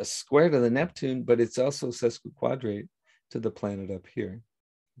is a square to the Neptune, but it's also sesquiquadrate to the planet up here,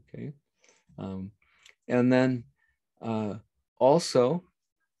 okay? And then also,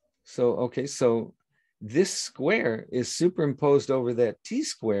 so this square is superimposed over that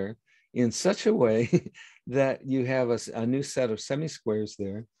T-square in such a way that you have a new set of semi-squares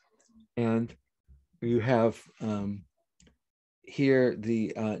there. And you have here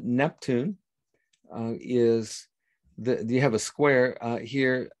the Neptune is you have a square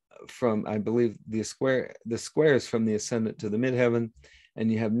here from, I believe the square is from the ascendant to the midheaven,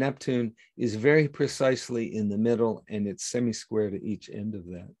 and you have Neptune is very precisely in the middle, and it's semi-square to each end of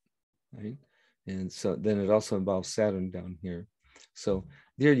that, right? And so then it also involves Saturn down here. So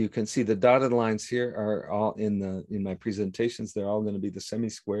there you can see the dotted lines here are all in my presentations. They're all going to be the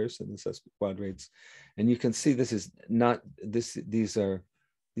semi-squares and the sesquiquadrates, and you can see this is not this. These are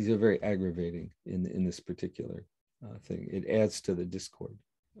very aggravating in this particular thing. It adds to the discord.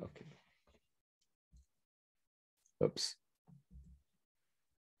 Okay. Oops.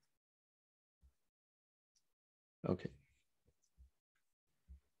 Okay.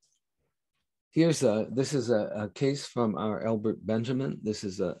 This is a case from our Albert Benjamin. This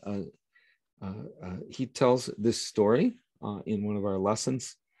is he tells this story in one of our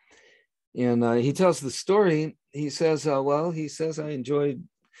lessons. And he tells the story. He says, I enjoyed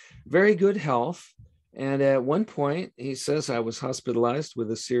very good health. And at one point, he says, I was hospitalized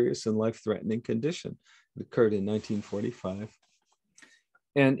with a serious and life-threatening condition. It occurred in 1945.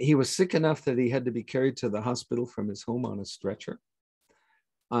 And he was sick enough that he had to be carried to the hospital from his home on a stretcher.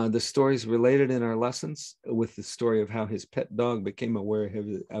 The stories related in our lessons with the story of how his pet dog became aware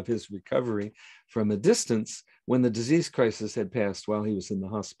of his recovery from a distance when the disease crisis had passed while he was in the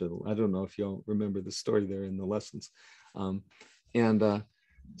hospital. I don't know if y'all remember the story there in the lessons.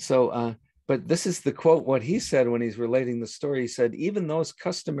 But this is the quote, what he said when he's relating the story. He said, even those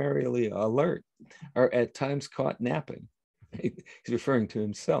customarily alert are at times caught napping. He's referring to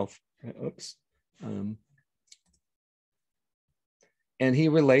himself. Oops. And he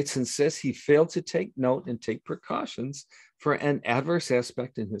relates and says he failed to take note and take precautions for an adverse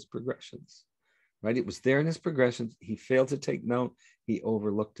aspect in his progressions, right? It was there in his progressions. He failed to take note. He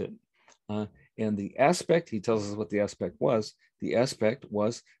overlooked it. And the aspect, he tells us what the aspect was. The aspect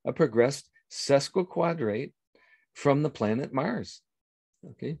was a progressed sesquiquadrate from the planet Mars,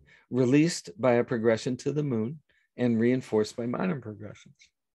 okay? Released by a progression to the moon and reinforced by modern progressions,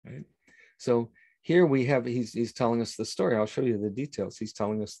 right? So here we have, he's telling us the story. I'll show you the details. He's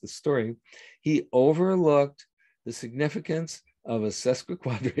telling us the story. He overlooked the significance of a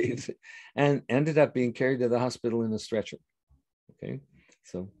sesquiquadrate and ended up being carried to the hospital in a stretcher, okay?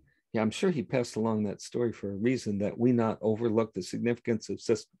 So yeah, I'm sure he passed along that story for a reason, that we not overlook the significance of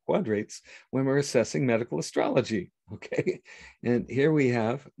sesquiquadrates when we're assessing medical astrology, okay? And here we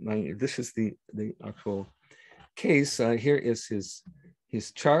have, this is the actual case. Here is his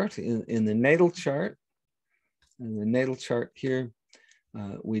chart in the natal chart. In the natal chart here,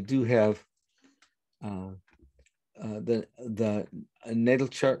 we do have the natal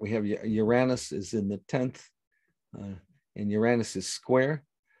chart. We have Uranus is in the 10th, and Uranus is square.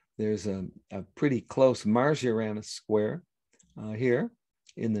 There's a pretty close Mars-Uranus square here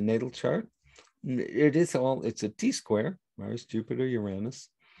in the natal chart. It's a T-square, Mars, Jupiter, Uranus.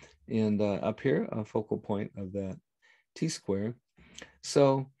 And up here, a focal point of that T-square.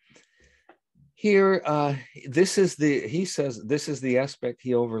 So here, he says this is the aspect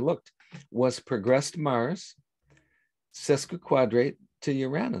he overlooked, was progressed Mars, sesquiquadrate to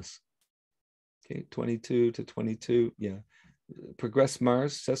Uranus. Okay, 22 to 22, yeah. Progressed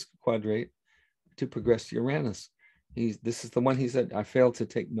Mars, sesquiquadrate to progressed Uranus. This is the one he said, I failed to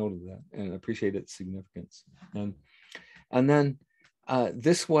take note of that and appreciate its significance. And then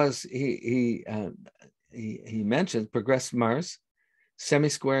this was, he mentioned progressed Mars,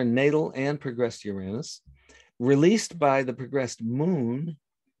 semi-square natal and progressed Uranus, released by the progressed moon.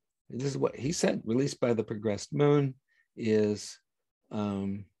 This is what he said, released by the progressed moon is,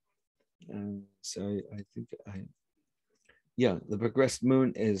 sorry, the progressed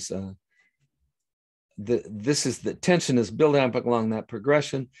moon is, this is the tension is building up along that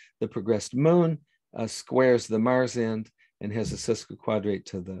progression. The progressed moon squares the Mars end and has a sesquiquadrate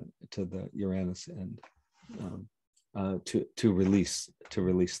to the Uranus end to release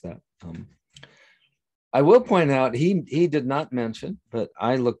that. I will point out he did not mention, but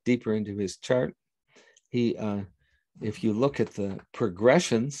I looked deeper into his chart. If you look at the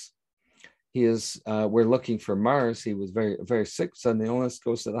progressions, we're looking for Mars. He was very, very sick, sudden illness,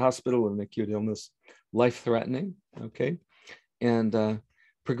 goes to the hospital with an acute illness, life-threatening, okay? And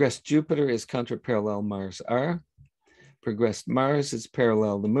progressed Jupiter is contra-parallel Mars R. Progressed Mars is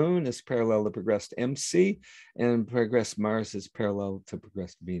parallel the moon, is parallel to progressed MC, and progressed Mars is parallel to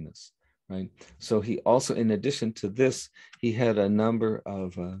progressed Venus, right? So he also, in addition to this, he had a number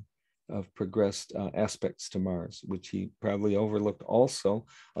of progressed aspects to Mars, which he probably overlooked also,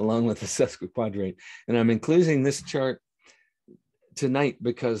 along with the sesquiquadrate. And I'm including this chart tonight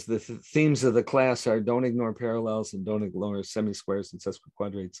because the themes of the class are don't ignore parallels and don't ignore semi-squares and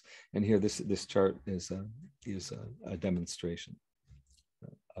sesquiquadrates. And here this chart is a demonstration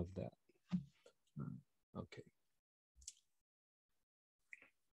of that. Okay.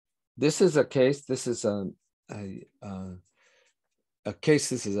 This is a case. This is a case.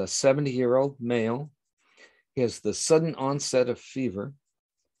 This is a 70-year-old male. He has the sudden onset of fever.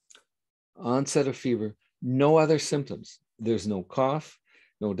 No other symptoms. There's no cough,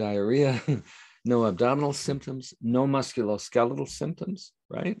 no diarrhea, no abdominal symptoms, no musculoskeletal symptoms,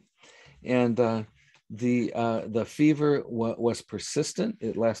 right? And the fever was persistent.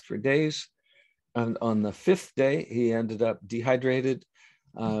 It lasted for days. And on the 5th day, he ended up dehydrated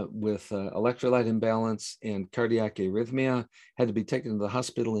with electrolyte imbalance and cardiac arrhythmia, had to be taken to the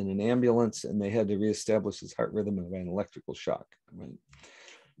hospital in an ambulance, and they had to reestablish his heart rhythm of an electrical shock, right?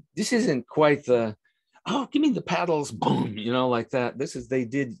 This isn't quite the oh, give me the paddles, boom, like that. They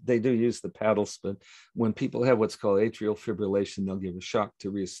do use the paddles, but when people have what's called atrial fibrillation, they'll give a shock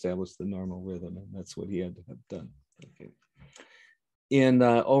to reestablish the normal rhythm, and that's what he had to have done. Okay.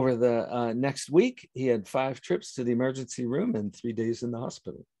 Over the next week, he had 5 trips to the emergency room and 3 days in the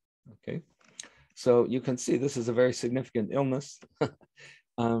hospital. Okay, so you can see this is a very significant illness.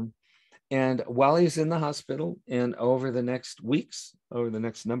 And while he's in the hospital and over the next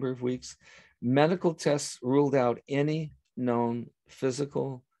number of weeks, medical tests ruled out any known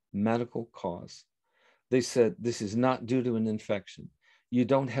physical medical cause. They said, this is not due to an infection. You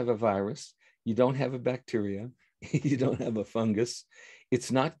don't have a virus. You don't have a bacteria. You don't have a fungus.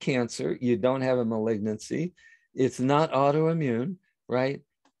 It's not cancer. You don't have a malignancy. It's not autoimmune, right?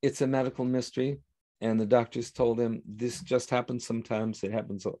 It's a medical mystery. And the doctors told him, this just happens sometimes. It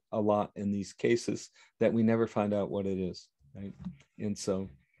happens a lot in these cases that we never find out what it is, right? And so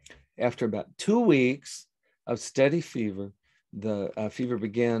after about 2 weeks of steady fever, the fever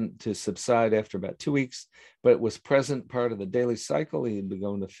began to subside after about 2 weeks, but it was present part of the daily cycle. He had been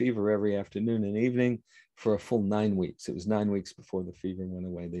going to fever every afternoon and evening for a full 9 weeks. It was 9 weeks before the fever went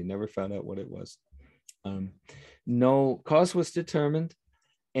away. They never found out what it was. No cause was determined.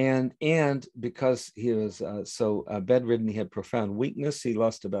 And because he was so bedridden, he had profound weakness. He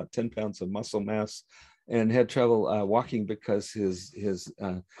lost about 10 pounds of muscle mass and had trouble walking because his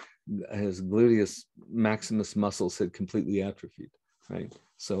gluteus maximus muscles had completely atrophied, right?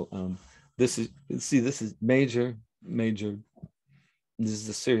 So this is major. This is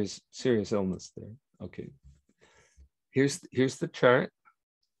a serious illness there. Okay. Here's the chart.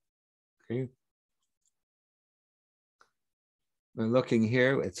 Okay. We're looking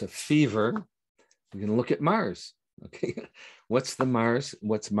here, it's a fever. We're gonna look at Mars, okay? What's Mars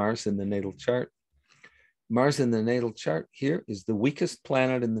in the natal chart? Mars in the natal chart here is the weakest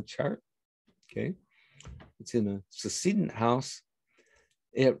planet in the chart, okay? It's in a succedent house.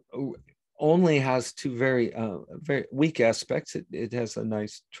 It only has 2 very weak aspects. It has a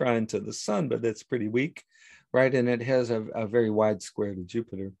nice trine to the sun, but it's pretty weak, right? And it has a very wide square to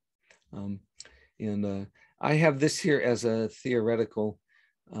Jupiter. I have this here as a theoretical,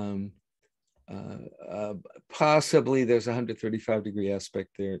 possibly there's a 135-degree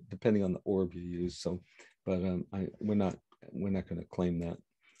aspect there, depending on the orb you use. So, but we're not going to claim that.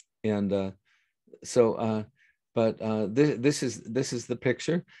 And this is the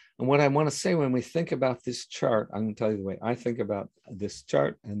picture. And what I want to say when we think about this chart, I'm going to tell you the way I think about this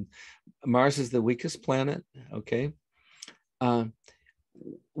chart. And Mars is the weakest planet. Okay,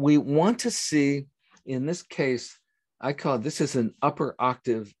 we want to see. In this case, I call this is an upper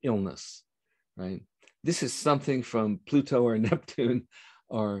octave illness, right? This is something from Pluto or Neptune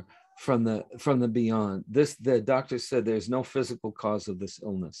or from the beyond. The doctor said there's no physical cause of this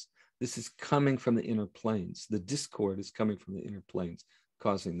illness. This is coming from the inner planes. The discord is coming from the inner planes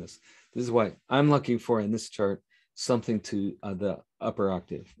causing this. This is why I'm looking for in this chart something to the upper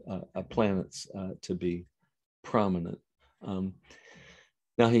octave planets to be prominent.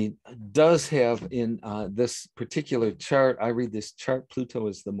 Now, he does have in this particular chart, I read this chart, Pluto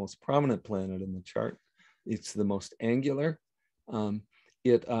is the most prominent planet in the chart. It's the most angular.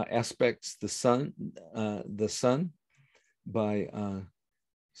 It aspects the sun by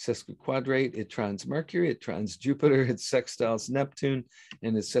sesquiquadrate. It trines Mercury, it trines Jupiter, it sextiles Neptune,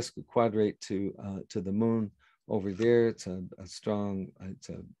 and it's sesquiquadrate to the moon over there. It's a strong,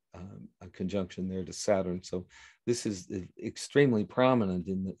 a conjunction there to Saturn. So this is extremely prominent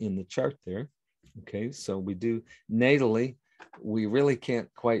in the chart there. Okay, so we do natally, we really can't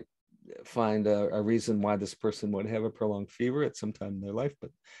quite find a reason why this person would have a prolonged fever at some time in their life, but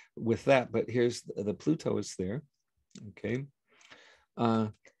with that, but here's the Pluto is there. Okay.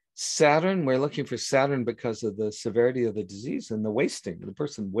 Saturn, we're looking for Saturn because of the severity of the disease and the wasting. The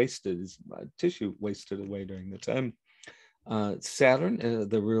person wasted, his tissue wasted away during the time. Saturn,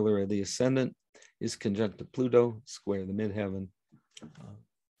 the ruler of the ascendant, is conjunct to Pluto, square the midheaven.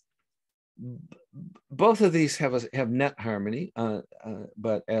 Both of these have net harmony,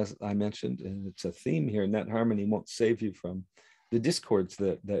 but as I mentioned, and it's a theme here, net harmony won't save you from the discords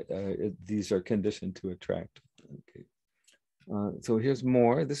that these are conditioned to attract. Okay. So here's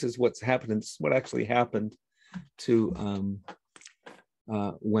more. This is what's happened. This is what actually happened to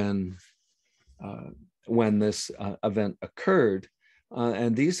when this event occurred.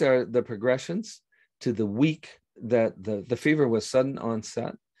 And these are the progressions to the week that the fever was sudden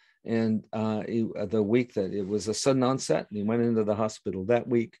onset, and the week that it was a sudden onset, and he went into the hospital that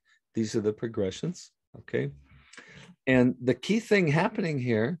week. These are the progressions. Okay. And the key thing happening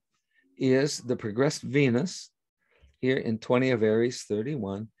here is the progressed Venus here in 20 of Aries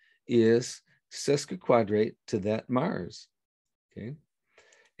 31 is sesquiquadrate to that Mars. Okay,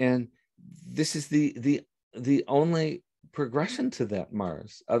 and this is the only progression to that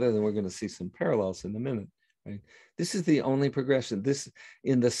Mars, other than we're going to see some parallels in a minute. Right? This is the only progression. This,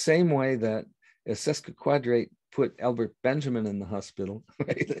 in the same way that a sesquiquadrate put Albert Benjamin in the hospital,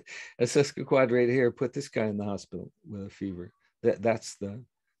 right? A sesquiquadrate here put this guy in the hospital with a fever. That's the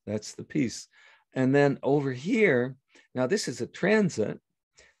piece. And then over here, now this is a transit.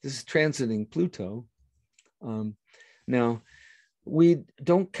 This is transiting Pluto. Now, we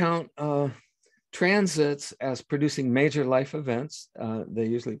don't count transits as producing major life events. They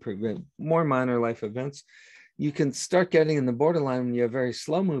usually prevent more minor life events. You can start getting in the borderline when you have very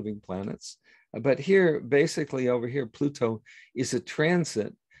slow moving planets. But here, basically over here, Pluto is a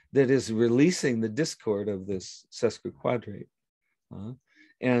transit that is releasing the discord of this sesquiquadrate.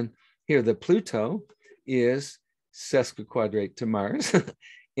 And here, the Pluto is sesquiquadrate to Mars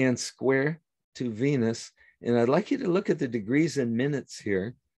and square to Venus. And I'd like you to look at the degrees and minutes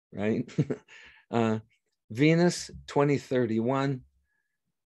here, right? Venus 2031,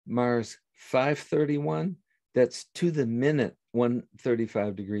 Mars 531. That's to the minute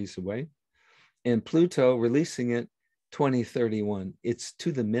 135 degrees away. And Pluto releasing it 2031. It's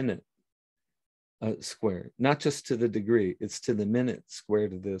to the minute square, not just to the degree. It's to the minute square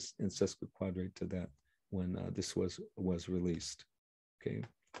to this and sesquiquadrate to that when this was released. Okay.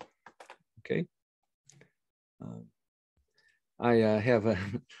 Okay. I have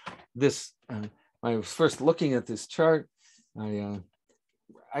this. I was first looking at this chart.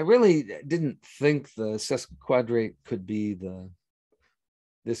 I really didn't think the sesquiquadrate could be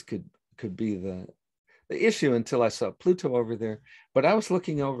could be the issue until I saw Pluto over there. But I was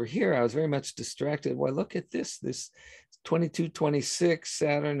looking over here. I was very much distracted. Well, look at this 22, 26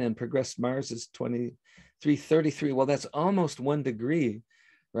 Saturn, and progressed Mars is 23, 33. Well, that's almost 1 degree,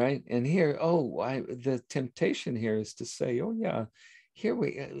 right? And here, the temptation here is to say, oh yeah, here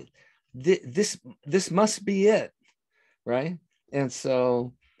this must be it, right? And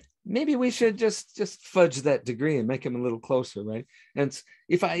so maybe we should just fudge that degree and make him a little closer, right? And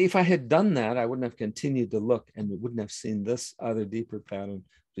if I had done that, I wouldn't have continued to look and we wouldn't have seen this other deeper pattern,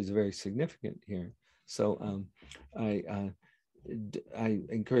 which is very significant here. So I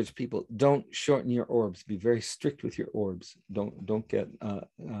encourage people, don't shorten your orbs. Be very strict with your orbs. Don't get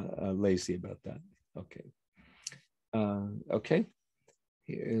lazy about that. Okay. Okay.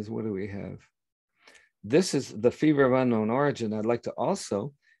 Here's, what do we have? This is the fever of unknown origin. I'd like to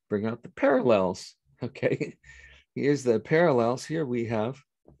also bring out the parallels. Okay. Here's the parallels. Here we have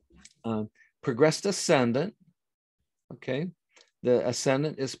progressed ascendant. Okay. The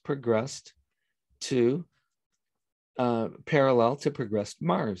ascendant is progressed to parallel to progressed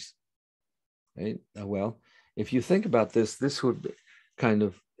Mars. Right. Well, if you think about this, this would be kind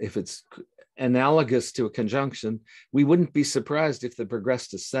of, if it's analogous to a conjunction, we wouldn't be surprised if the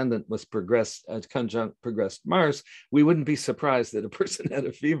progressed ascendant was progressed Mars. We wouldn't be surprised that a person had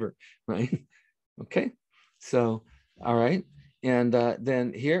a fever, right? Okay. So, all right. And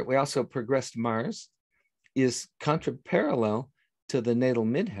then here we also progressed Mars is contraparallel to the natal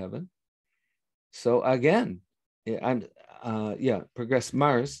midheaven. So again, progressed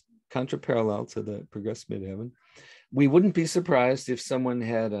Mars contraparallel to the progressed midheaven. We wouldn't be surprised if someone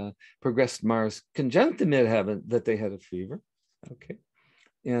had a progressed Mars conjunct the midheaven that they had a fever. Okay.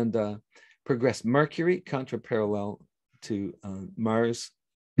 And progressed Mercury contraparallel to Mars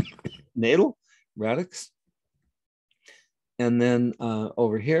natal radix. And then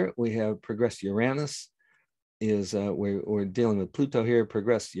over here we have progressed Uranus is we're dealing with Pluto here.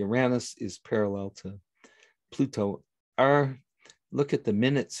 Progressed Uranus is parallel to Pluto. Look at the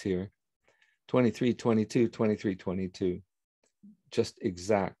minutes here. 23, 22, 23, 22, just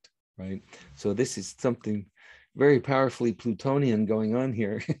exact, right? So this is something very powerfully Plutonian going on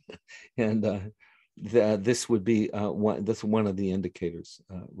here. And this would be one of the indicators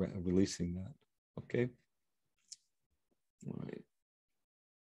releasing that, okay? All right.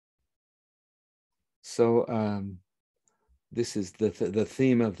 So this is the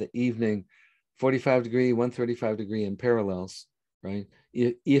theme of the evening, 45 degree, 135 degree in parallels, right?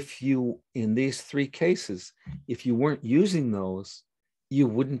 If you, in these 3 cases, if you weren't using those, you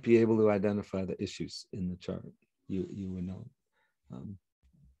wouldn't be able to identify the issues in the chart. You would know.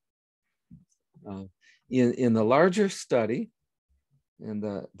 In the larger study, in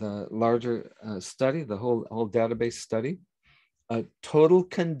the larger study, the whole database study, total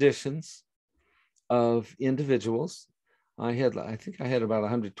conditions of individuals. I think I had about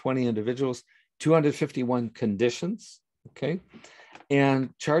 120 individuals, 251 conditions. Okay.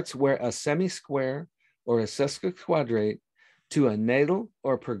 And charts where a semi-square or a sesquiquadrate to a natal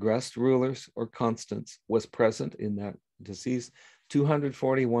or progressed rulers or constants was present in that disease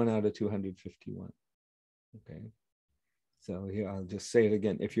 241 out of 251. Okay. So here, I'll just say it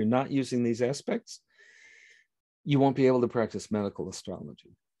again. If you're not using these aspects, you won't be able to practice medical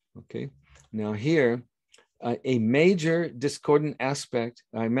astrology. Okay. Now here, a major discordant aspect,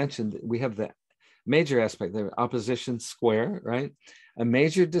 I mentioned we have the major aspect, the opposition square, right? A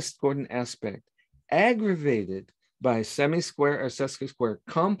major discordant aspect aggravated by semi-square or sesqui-square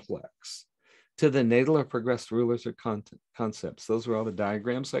complex to the natal or progressed rulers or concepts. Those were all the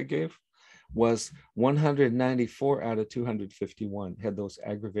diagrams I gave. Was 194 out of 251 had those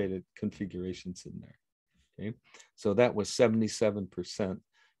aggravated configurations in there. Okay, so that was 77%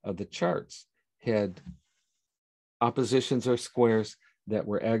 of the charts had oppositions or squares that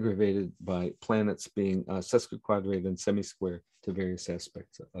were aggravated by planets being sesquiquadrate and semi-square to various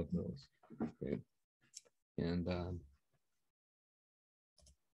aspects of those. Okay, and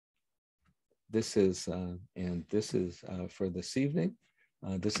this is for this evening.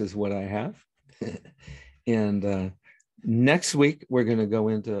 This is what I have. And next week, we're going to go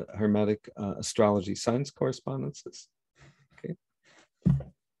into Hermetic astrology signs correspondences. Okay.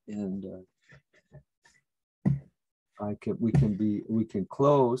 And we can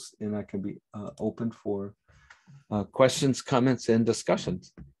close, and I can be open for questions, comments, and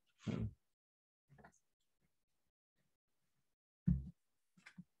discussions.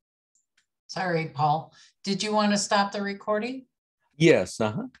 Sorry, Paul. Did you want to stop the recording? Yes.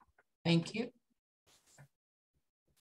 Thank you.